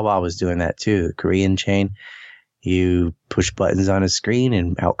buttons. Wawa was doing that too, the Korean chain. You push buttons on a screen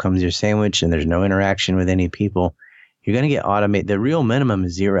and out comes your sandwich and there's no interaction with any people. You're going to get automated. The real minimum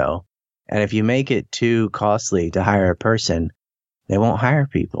is $0. And if you make it too costly to hire a person, they won't hire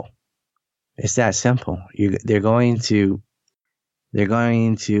people. It's that simple. They're going to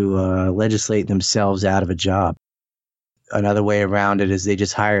legislate themselves out of a job. Another way around it is they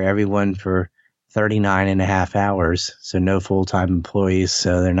just hire everyone for 39 and a half hours. So no full-time employees.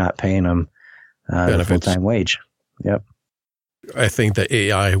 So they're not paying them the full-time wage. Yep. I think that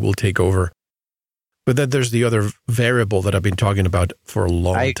AI will take over. But then there's the other variable that I've been talking about for a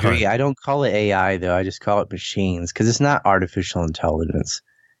long time. I agree. I don't call it AI, though. I just call it machines because it's not artificial intelligence.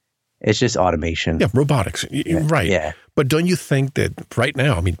 It's just automation. Yeah, robotics. Right. Yeah. But don't you think that right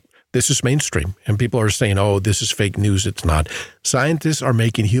now, I mean, this is mainstream and people are saying, oh, this is fake news. It's not. Scientists are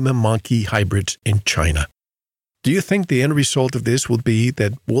making human-monkey hybrids in China. Do you think the end result of this will be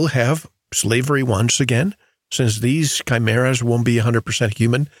that we'll have slavery once again? Since these chimeras won't be 100%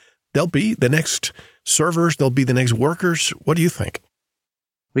 human, they'll be the next servers, they'll be the next workers. What do you think?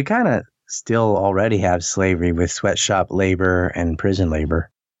 We kind of still already have slavery with sweatshop labor and prison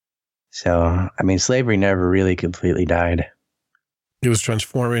labor. So, I mean, slavery never really completely died. It was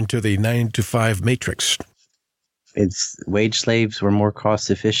transformed into the 9-to-5 matrix. Wage slaves were more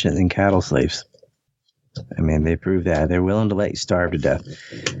cost efficient than cattle slaves. I mean, they proved that. They're willing to let you starve to death.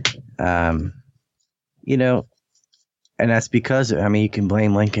 And that's because, I mean, you can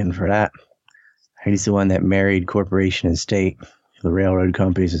blame Lincoln for that. He's the one that married corporation and state, the railroad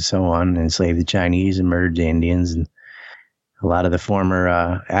companies and so on, and enslaved the Chinese and murdered the Indians. And a lot of the former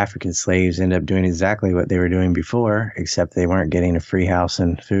African slaves ended up doing exactly what they were doing before, except they weren't getting a free house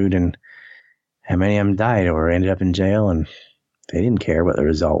and food. And how many of them died or ended up in jail, and they didn't care what the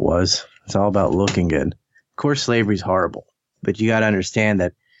result was. It's all about looking good. Of course, slavery's horrible, but you got to understand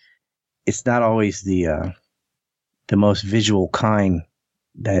that it's not always the most visual kind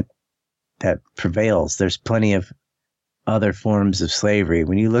that prevails. There's plenty of other forms of slavery.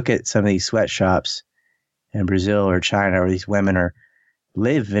 When you look at some of these sweatshops in Brazil or China, where these women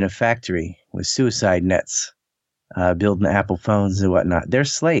live in a factory with suicide nets, building Apple phones and whatnot, they're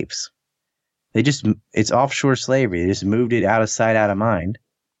slaves. It's offshore slavery. They just moved it out of sight, out of mind.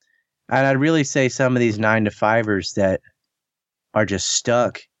 And I'd really say some of these 9-to-5ers that are just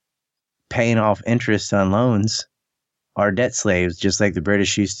stuck paying off interest on loans are debt slaves, just like the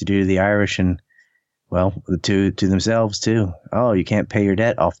British used to do to the Irish and, well, to themselves too. Oh, you can't pay your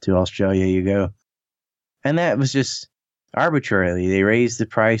debt, off to Australia you go. And that was just arbitrarily. They raised the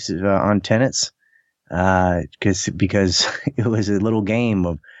price on tenants because it was a little game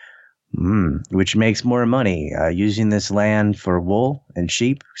of which makes more money, using this land for wool and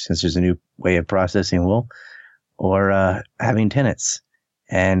sheep, since there's a new way of processing wool, or having tenants.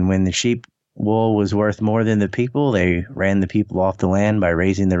 And when the sheep wool was worth more than the people, they ran the people off the land by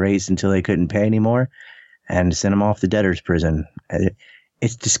raising the rates until they couldn't pay anymore and sent them off to debtor's prison.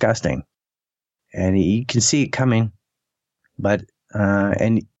 It's disgusting. And you can see it coming. But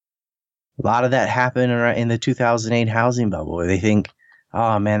and a lot of that happened in the 2008 housing bubble, where they think,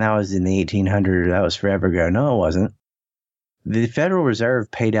 oh man, that was in the 1800s, that was forever ago. No, it wasn't. The Federal Reserve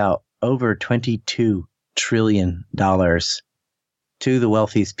paid out over $22 trillion to the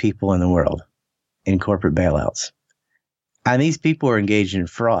wealthiest people in the world in corporate bailouts. And these people are engaged in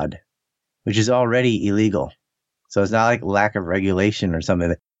fraud. which is already illegal. So it's not like lack of regulation or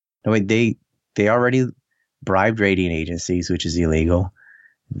something. No, they already bribed rating agencies, which is illegal.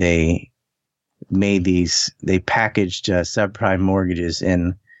 They packaged subprime mortgages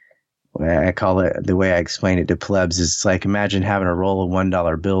in, I call it, the way I explain it to plebs, is it's like, imagine having a roll of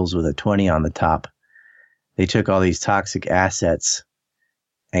 $1 bills with a 20 on the top. They took all these toxic assets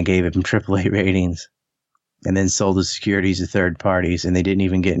and gave them AAA ratings and then sold the securities to third parties, and they didn't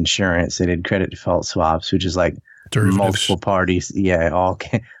even get insurance. They did credit default swaps, which is like multiple parties,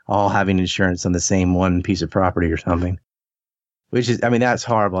 all having insurance on the same one piece of property or something. Which is, I mean, that's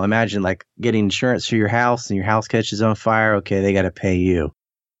horrible. Imagine like getting insurance for your house and your house catches on fire. Okay, they got to pay you.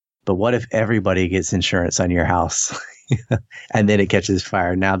 But what if everybody gets insurance on your house and then it catches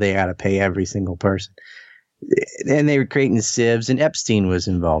fire? Now they got to pay every single person. And they were creating sieves, and Epstein was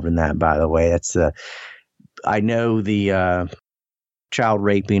involved in that, by the way. That's I know the child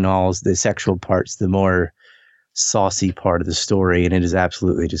raping, all the sexual parts, the more saucy part of the story, and it is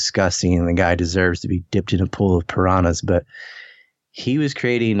absolutely disgusting, and the guy deserves to be dipped in a pool of piranhas. But he was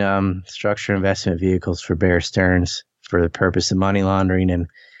creating structured investment vehicles for Bear Stearns for the purpose of money laundering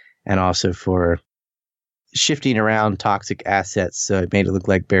and also for shifting around toxic assets. So it made it look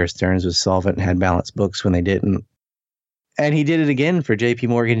like Bear Stearns was solvent and had balanced books when they didn't. And he did it again for JP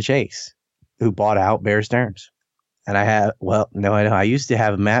Morgan Chase, who bought out Bear Stearns. And I used to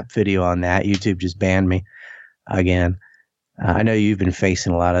have a map video on that. YouTube just banned me again. I know you've been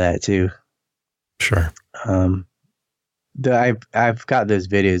facing a lot of that too. Sure. I've got those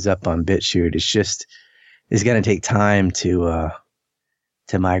videos up on BitChute. It's going to take time to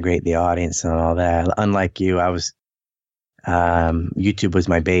migrate the audience and all that. Unlike you, YouTube was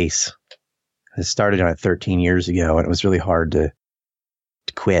my base. I started on it 13 years ago, and it was really hard to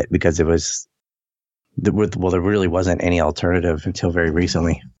quit because there really wasn't any alternative until very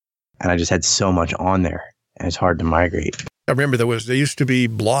recently. And I just had so much on there, and it's hard to migrate. I remember there used to be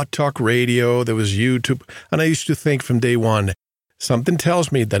Blog Talk Radio, there was YouTube, and I used to think from day one, something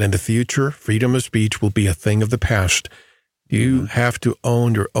tells me that in the future, freedom of speech will be a thing of the past. You have to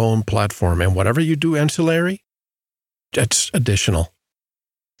own your own platform, and whatever you do ancillary, that's additional.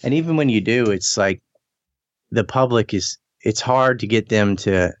 And even when you do, it's like the public it's hard to get them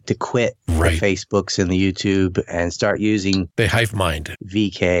to quit the Facebooks and the YouTube and start using the hive mind,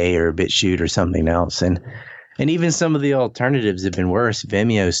 VK or BitChute or something else. And even some of the alternatives have been worse.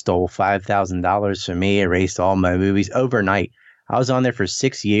 Vimeo stole $5,000 from me, erased all my movies overnight. I was on there for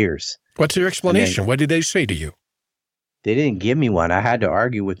 6 years. What's your explanation? What did they say to you? They didn't give me one. I had to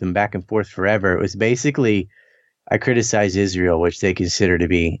argue with them back and forth forever. It was basically, I criticized Israel, which they consider to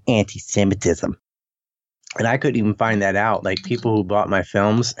be anti-Semitism. And I couldn't even find that out. Like, people who bought my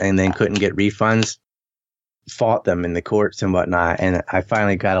films and then couldn't get refunds fought them in the courts and whatnot. And I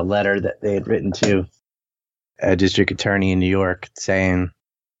finally got a letter that they had written to a district attorney in New York saying,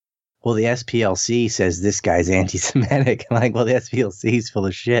 well, the SPLC says this guy's anti-Semitic. I'm like, well, the SPLC is full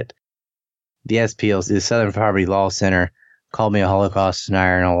of shit. The SPLC, the Southern Poverty Law Center, called me a Holocaust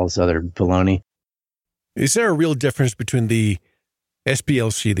denier and all this other baloney. Is there a real difference between the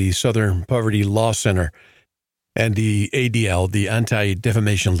SPLC, the Southern Poverty Law Center, and the ADL, the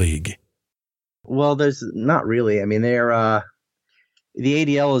Anti-Defamation League? Well, there's not really. I mean, the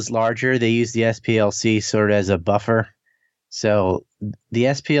ADL is larger. They use the SPLC sort of as a buffer. So the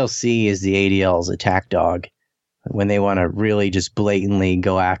SPLC is the ADL's attack dog when they want to really just blatantly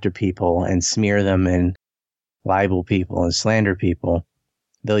go after people and smear them and libel people and slander people.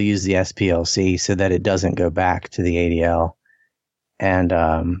 They'll use the SPLC so that it doesn't go back to the ADL.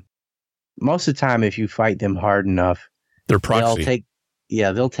 And most of the time, if you fight them hard enough, they're proxy.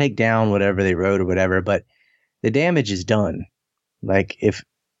 They'll take down whatever they wrote or whatever, but the damage is done. Like, if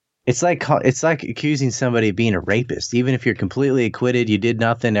it's like accusing somebody of being a rapist. Even if you're completely acquitted, you did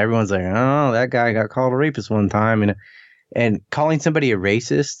nothing, everyone's like, oh, that guy got called a rapist one time. And calling somebody a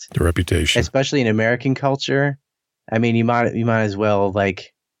racist, the reputation, especially in American culture, I mean, you might as well,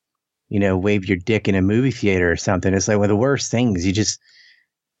 like, wave your dick in a movie theater or something. It's like one of the worst things. You just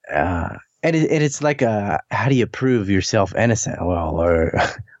and it's like how do you prove yourself innocent? Well,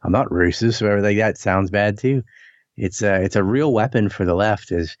 I'm not racist or everything. That sounds bad too. It's a real weapon for the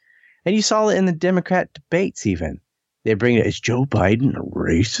left. And you saw it in the Democrat debates. Even they bring it. Is Joe Biden a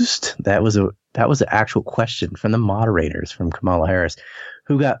racist? That was an actual question from the moderators from Kamala Harris,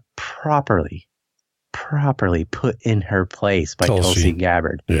 who got properly put in her place by Tulsi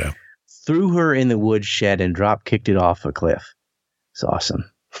Gabbard. Yeah, threw her in the woodshed and drop kicked it off a cliff. It's awesome.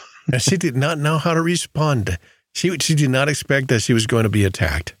 And she did not know how to respond. She did not expect that she was going to be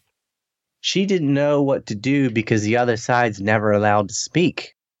attacked. She didn't know what to do because the other side's never allowed to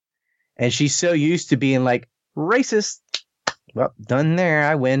speak. And she's so used to being like, racist. Well, done there.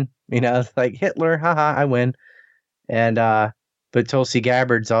 I win. Like Hitler. Haha, I win. And, but Tulsi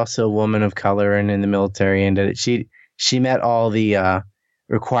Gabbard's also a woman of color and in the military. And that she met all the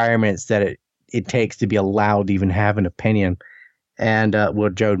requirements that it takes to be allowed to even have an opinion. And,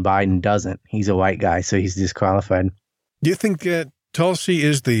 Joe Biden doesn't. He's a white guy, so he's disqualified. Do you think Tulsi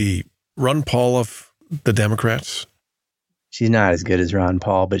is the Ron Paul of the Democrats? She's not as good as Ron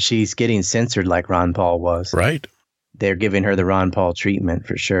Paul, but she's getting censored like Ron Paul was. Right. They're giving her the Ron Paul treatment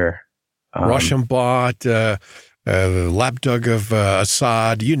for sure. Russian bot, lapdog of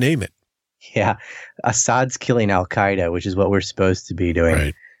Assad, you name it. Yeah. Assad's killing Al-Qaeda, which is what we're supposed to be doing.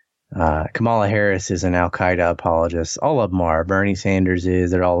 Right. Kamala Harris is an Al-Qaeda apologist. All of them are. Bernie Sanders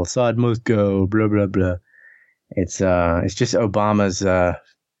is. They're all Assad must go, blah, blah, blah. It's just Obama's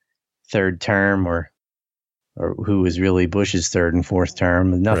third term or who was really Bush's third and fourth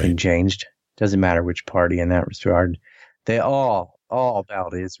term. Nothing changed. Doesn't matter which party in that regard. They all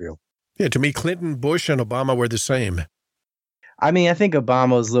about Israel. Yeah, to me, Clinton, Bush, and Obama were the same. I mean, I think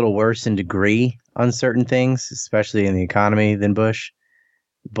Obama was a little worse in degree on certain things, especially in the economy, than Bush.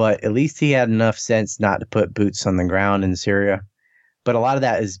 But at least he had enough sense not to put boots on the ground in Syria. But a lot of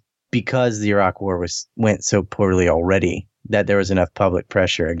that is because the Iraq War went so poorly already that there was enough public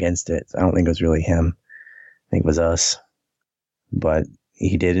pressure against it. I don't think it was really him. I think it was us. But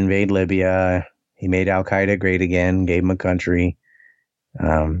he did invade Libya. He made Al-Qaeda great again, gave him a country,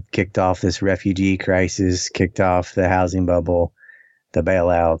 kicked off this refugee crisis, kicked off the housing bubble, the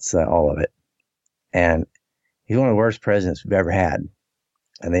bailouts, all of it. And he's one of the worst presidents we've ever had.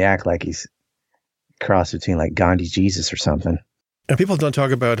 And they act like he's a cross between like Gandhi Jesus or something. And people don't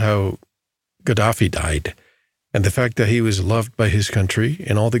talk about how Gaddafi died and the fact that he was loved by his country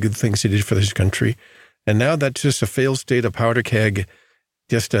and all the good things he did for his country. And now that's just a failed state, a powder keg,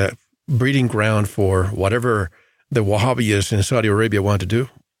 just a breeding ground for whatever the Wahhabis in Saudi Arabia want to do.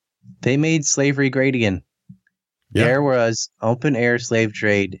 They made slavery great again. Yeah. There was open air slave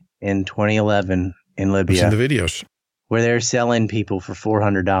trade in 2011 in Libya. I've seen the videos. Where they're selling people for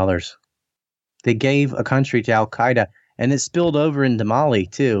 $400. They gave a country to Al-Qaeda, and it spilled over into Mali,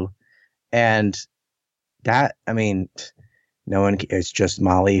 too. And that, I mean, no one, it's just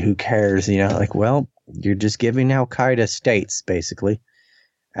Mali, who cares, well, you're just giving Al-Qaeda states, basically.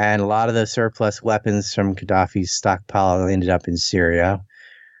 And a lot of the surplus weapons from Gaddafi's stockpile ended up in Syria,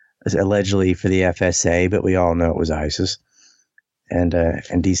 allegedly for the FSA, but we all know it was ISIS, and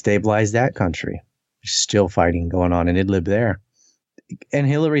destabilized that country. Still fighting going on in Idlib there. And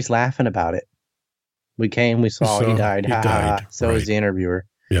Hillary's laughing about it. We saw, he died. He died. So is the interviewer.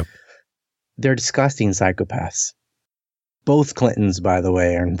 Yep. They're disgusting psychopaths. Both Clintons, by the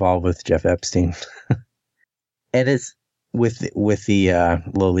way, are involved with Jeff Epstein. And it's with the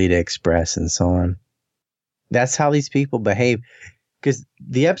Lolita Express and so on. That's how these people behave. Because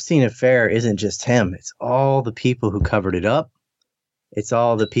the Epstein affair isn't just him. It's all the people who covered it up. It's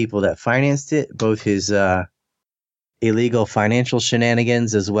all the people that financed it, both his illegal financial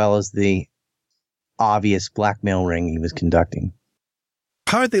shenanigans as well as the obvious blackmail ring he was conducting.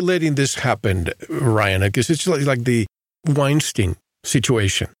 How are they letting this happen, Ryan? Because it's like the Weinstein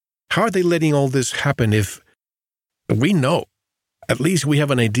situation. How are they letting all this happen if we know, at least we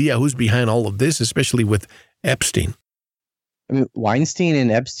have an idea who's behind all of this, especially with Epstein? I mean, Weinstein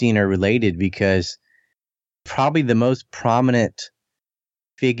and Epstein are related because probably the most prominent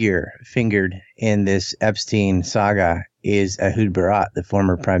figure fingered in this Epstein saga is Ehud Barak, the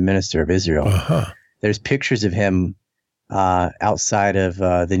former prime minister of Israel. Uh-huh. There's pictures of him outside of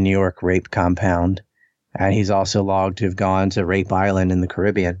the New York rape compound. And he's also logged to have gone to Rape Island in the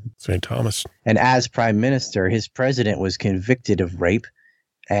Caribbean. St. Thomas. And as prime minister, his president was convicted of rape.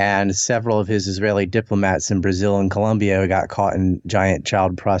 And several of his Israeli diplomats in Brazil and Colombia got caught in giant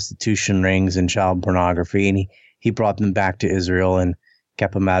child prostitution rings and child pornography. And he brought them back to Israel and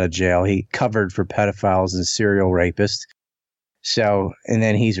kept them out of jail. He covered for pedophiles and serial rapists. So, and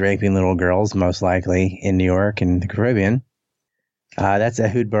then he's raping little girls, most likely in New York and the Caribbean. That's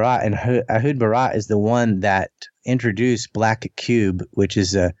Ehud Barak. And Ehud Barak is the one that introduced Black Cube, which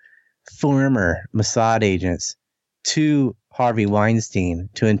is a former Mossad agents, to Harvey Weinstein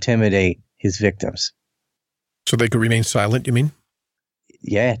to intimidate his victims. So they could remain silent, you mean?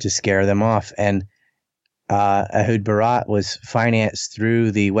 Yeah, to scare them off. And Ehud Barak was financed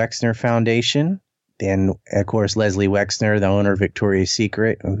through the Wexner Foundation. And, of course, Leslie Wexner, the owner of Victoria's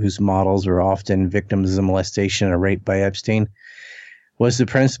Secret, whose models were often victims of molestation or rape by Epstein, was the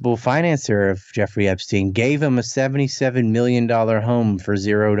principal financier of Jeffrey Epstein, gave him a $77 million home for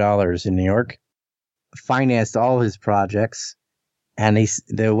 $0 in New York, financed all his projects, And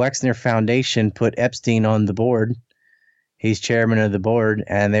the Wexner Foundation put Epstein on the board. He's chairman of the board,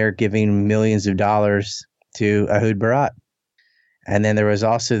 and they're giving millions of dollars to Ehud Barat. And then there was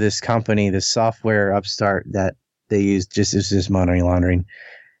also this company, this software upstart that they used just as this money laundering.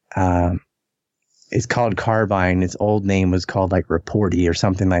 It's called Carbine. Its old name was called like Reporty or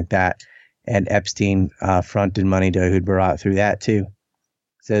something like that. And Epstein fronted money to Ehud Barat through that too.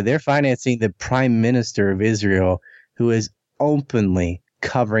 So they're financing the prime minister of Israel, who is openly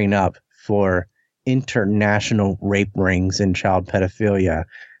covering up for international rape rings and child pedophilia,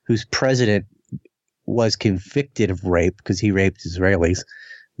 whose president was convicted of rape because he raped Israelis.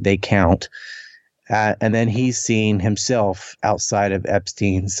 They count. And then he's seen himself outside of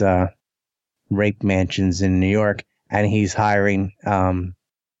Epstein's rape mansions in New York, and he's hiring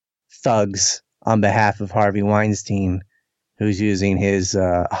thugs on behalf of Harvey Weinstein, who's using his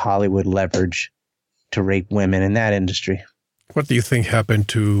Hollywood leverage to rape women in that industry. What do you think happened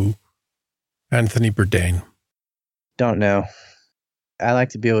to Anthony Bourdain? Don't know. I like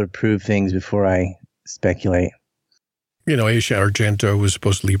to be able to prove things before I speculate. You know, Asia Argento was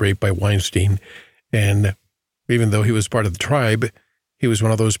supposedly raped by Weinstein, and even though he was part of the tribe, he was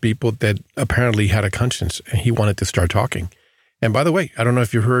one of those people that apparently had a conscience, and he wanted to start talking. And by the way, I don't know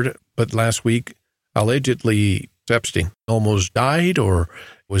if you heard, but last week, allegedly, Epstein almost died or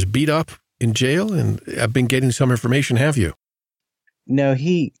was beat up in jail, and I've been getting some information, have you? No,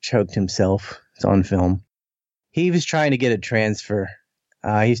 he choked himself. It's on film. He was trying to get a transfer.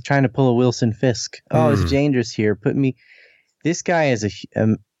 He's trying to pull a Wilson Fisk. Oh, it's dangerous here. This guy is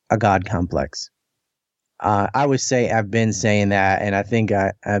a God complex. I would say I've been saying that, and I think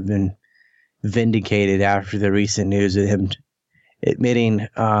I've been vindicated after the recent news of him admitting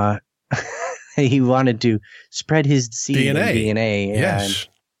he wanted to spread his seed and DNA yes. and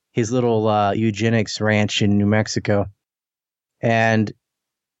his little eugenics ranch in New Mexico. And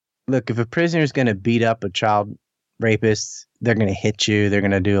look, if a prisoner is going to beat up a child rapist, they're going to hit you. They're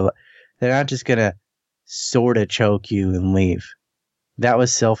not just going to sort of choke you and leave. That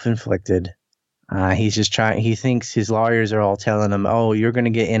was self-inflicted. He's just trying. He thinks his lawyers are all telling him, "Oh, you're going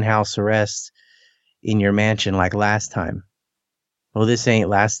to get in-house arrest in your mansion like last time." Well, this ain't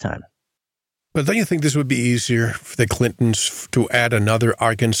last time. But don't you think this would be easier for the Clintons to add another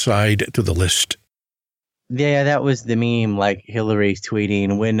Arkanside to the list? Yeah, that was the meme, like Hillary's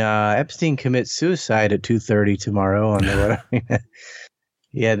tweeting, when Epstein commits suicide at 2:30 tomorrow on the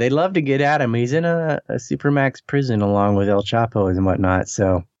Yeah, they'd love to get at him. He's in a Supermax prison along with El Chapo and whatnot,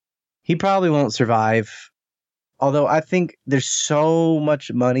 so he probably won't survive. Although I think there's so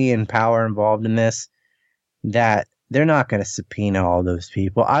much money and power involved in this that they're not going to subpoena all those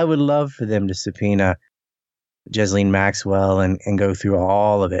people. I would love for them to subpoena Ghislaine Maxwell and go through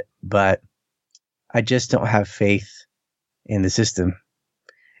all of it, but I just don't have faith in the system.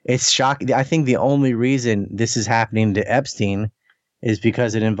 It's shocking. I think the only reason this is happening to Epstein is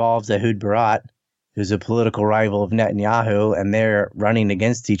because it involves Ehud Barat, who's a political rival of Netanyahu, and they're running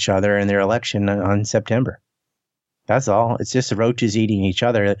against each other in their election on September. That's all. It's just the roaches eating each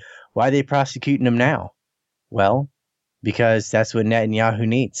other. Why are they prosecuting him now? Well, because that's what Netanyahu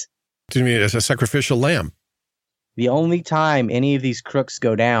needs. To me, it's a sacrificial lamb. The only time any of these crooks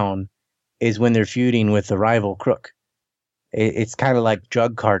go down is when they're feuding with the rival crook. It's kind of like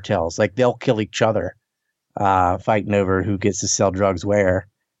drug cartels. Like, they'll kill each other, fighting over who gets to sell drugs where.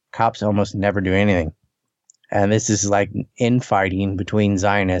 Cops almost never do anything. And this is like infighting between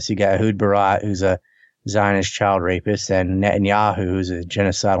Zionists. You got Ehud Barat, who's a Zionist child rapist, and Netanyahu, who's a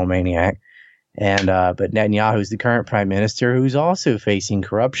genocidal maniac. And but Netanyahu's the current prime minister, who's also facing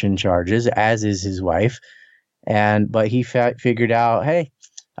corruption charges, as is his wife. But he figured out, hey,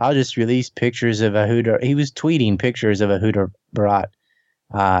 I'll just release pictures of Ehud. He was tweeting pictures of Ehud Barat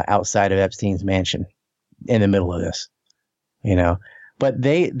outside of Epstein's mansion in the middle of this, you know. But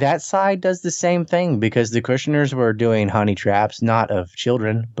that side does the same thing, because the Kushners were doing honey traps, not of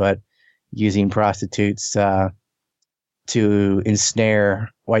children, but using prostitutes to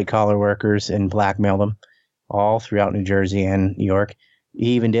ensnare white-collar workers and blackmail them all throughout New Jersey and New York.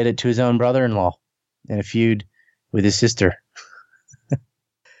 He even did it to his own brother-in-law in a feud with his sister.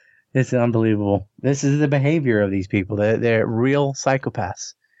 It's unbelievable. This is the behavior of these people. They're real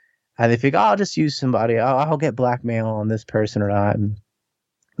psychopaths. And they think, I'll just use somebody. I'll get blackmail on this person or not. And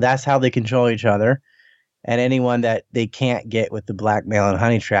that's how they control each other. And anyone that they can't get with the blackmail and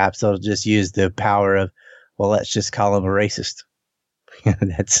honey traps, they'll just use the power of, well, let's just call him a racist.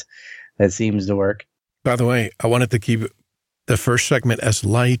 That seems to work. By the way, I wanted to keep the first segment as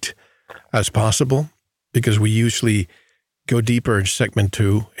light as possible, because we usually go deeper in segment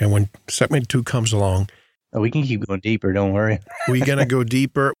 2. And when segment 2 comes along, Oh, we can keep going deeper. Don't worry. We're going to go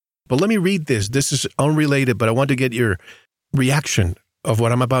deeper. But let me read this. This is unrelated, but I want to get your reaction of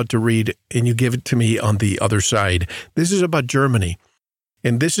what I'm about to read, and you give it to me on the other side. This is about Germany.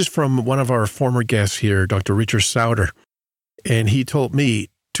 And this is from one of our former guests here, Dr. Richard Sauter. And he told me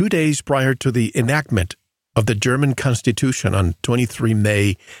 2 days prior to the enactment of the German Constitution on 23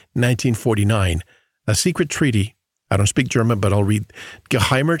 May 1949, a secret treaty, I don't speak German, but I'll read,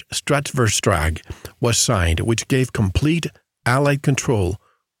 Geheimer Staatsvertrag, was signed, which gave complete Allied control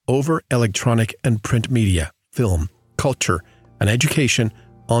over electronic and print media, film, culture, and education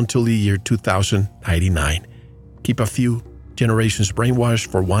until the year 2099. Keep a few generations brainwashed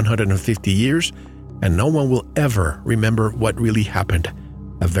for 150 years, and no one will ever remember what really happened.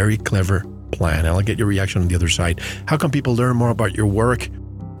 A very clever plan. I'll get your reaction on the other side. How can people learn more about your work?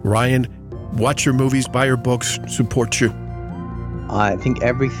 Ryan, watch your movies, buy your books, support you. I think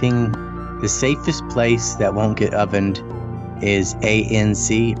the safest place that won't get ovened is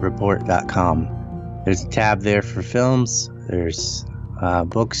ancreport.com. There's a tab there for films. There's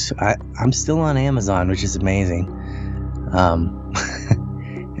books. I'm still on Amazon, which is amazing.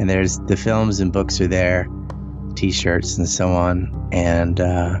 And there's the films and books are there, t-shirts and so on. And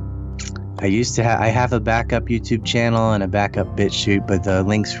I have a backup YouTube channel and a backup BitChute, but the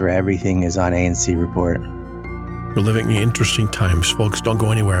links for everything is on ANC Report. We're living in interesting times, folks. Don't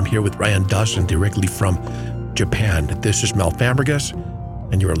go anywhere. I'm here with Ryan Dawson directly from Japan. This is Mel Fabregas,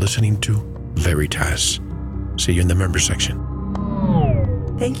 and you are listening to Veritas. See you in the member section.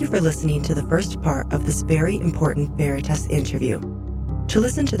 Thank you for listening to the first part of this very important Veritas interview. To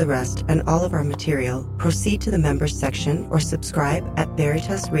listen to the rest and all of our material, proceed to the members section or subscribe at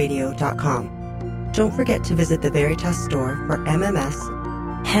veritasradio.com. Don't forget to visit the Veritas store for MMS,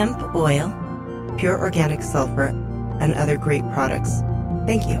 hemp oil, pure organic sulfur, and other great products.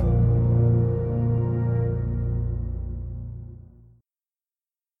 Thank you.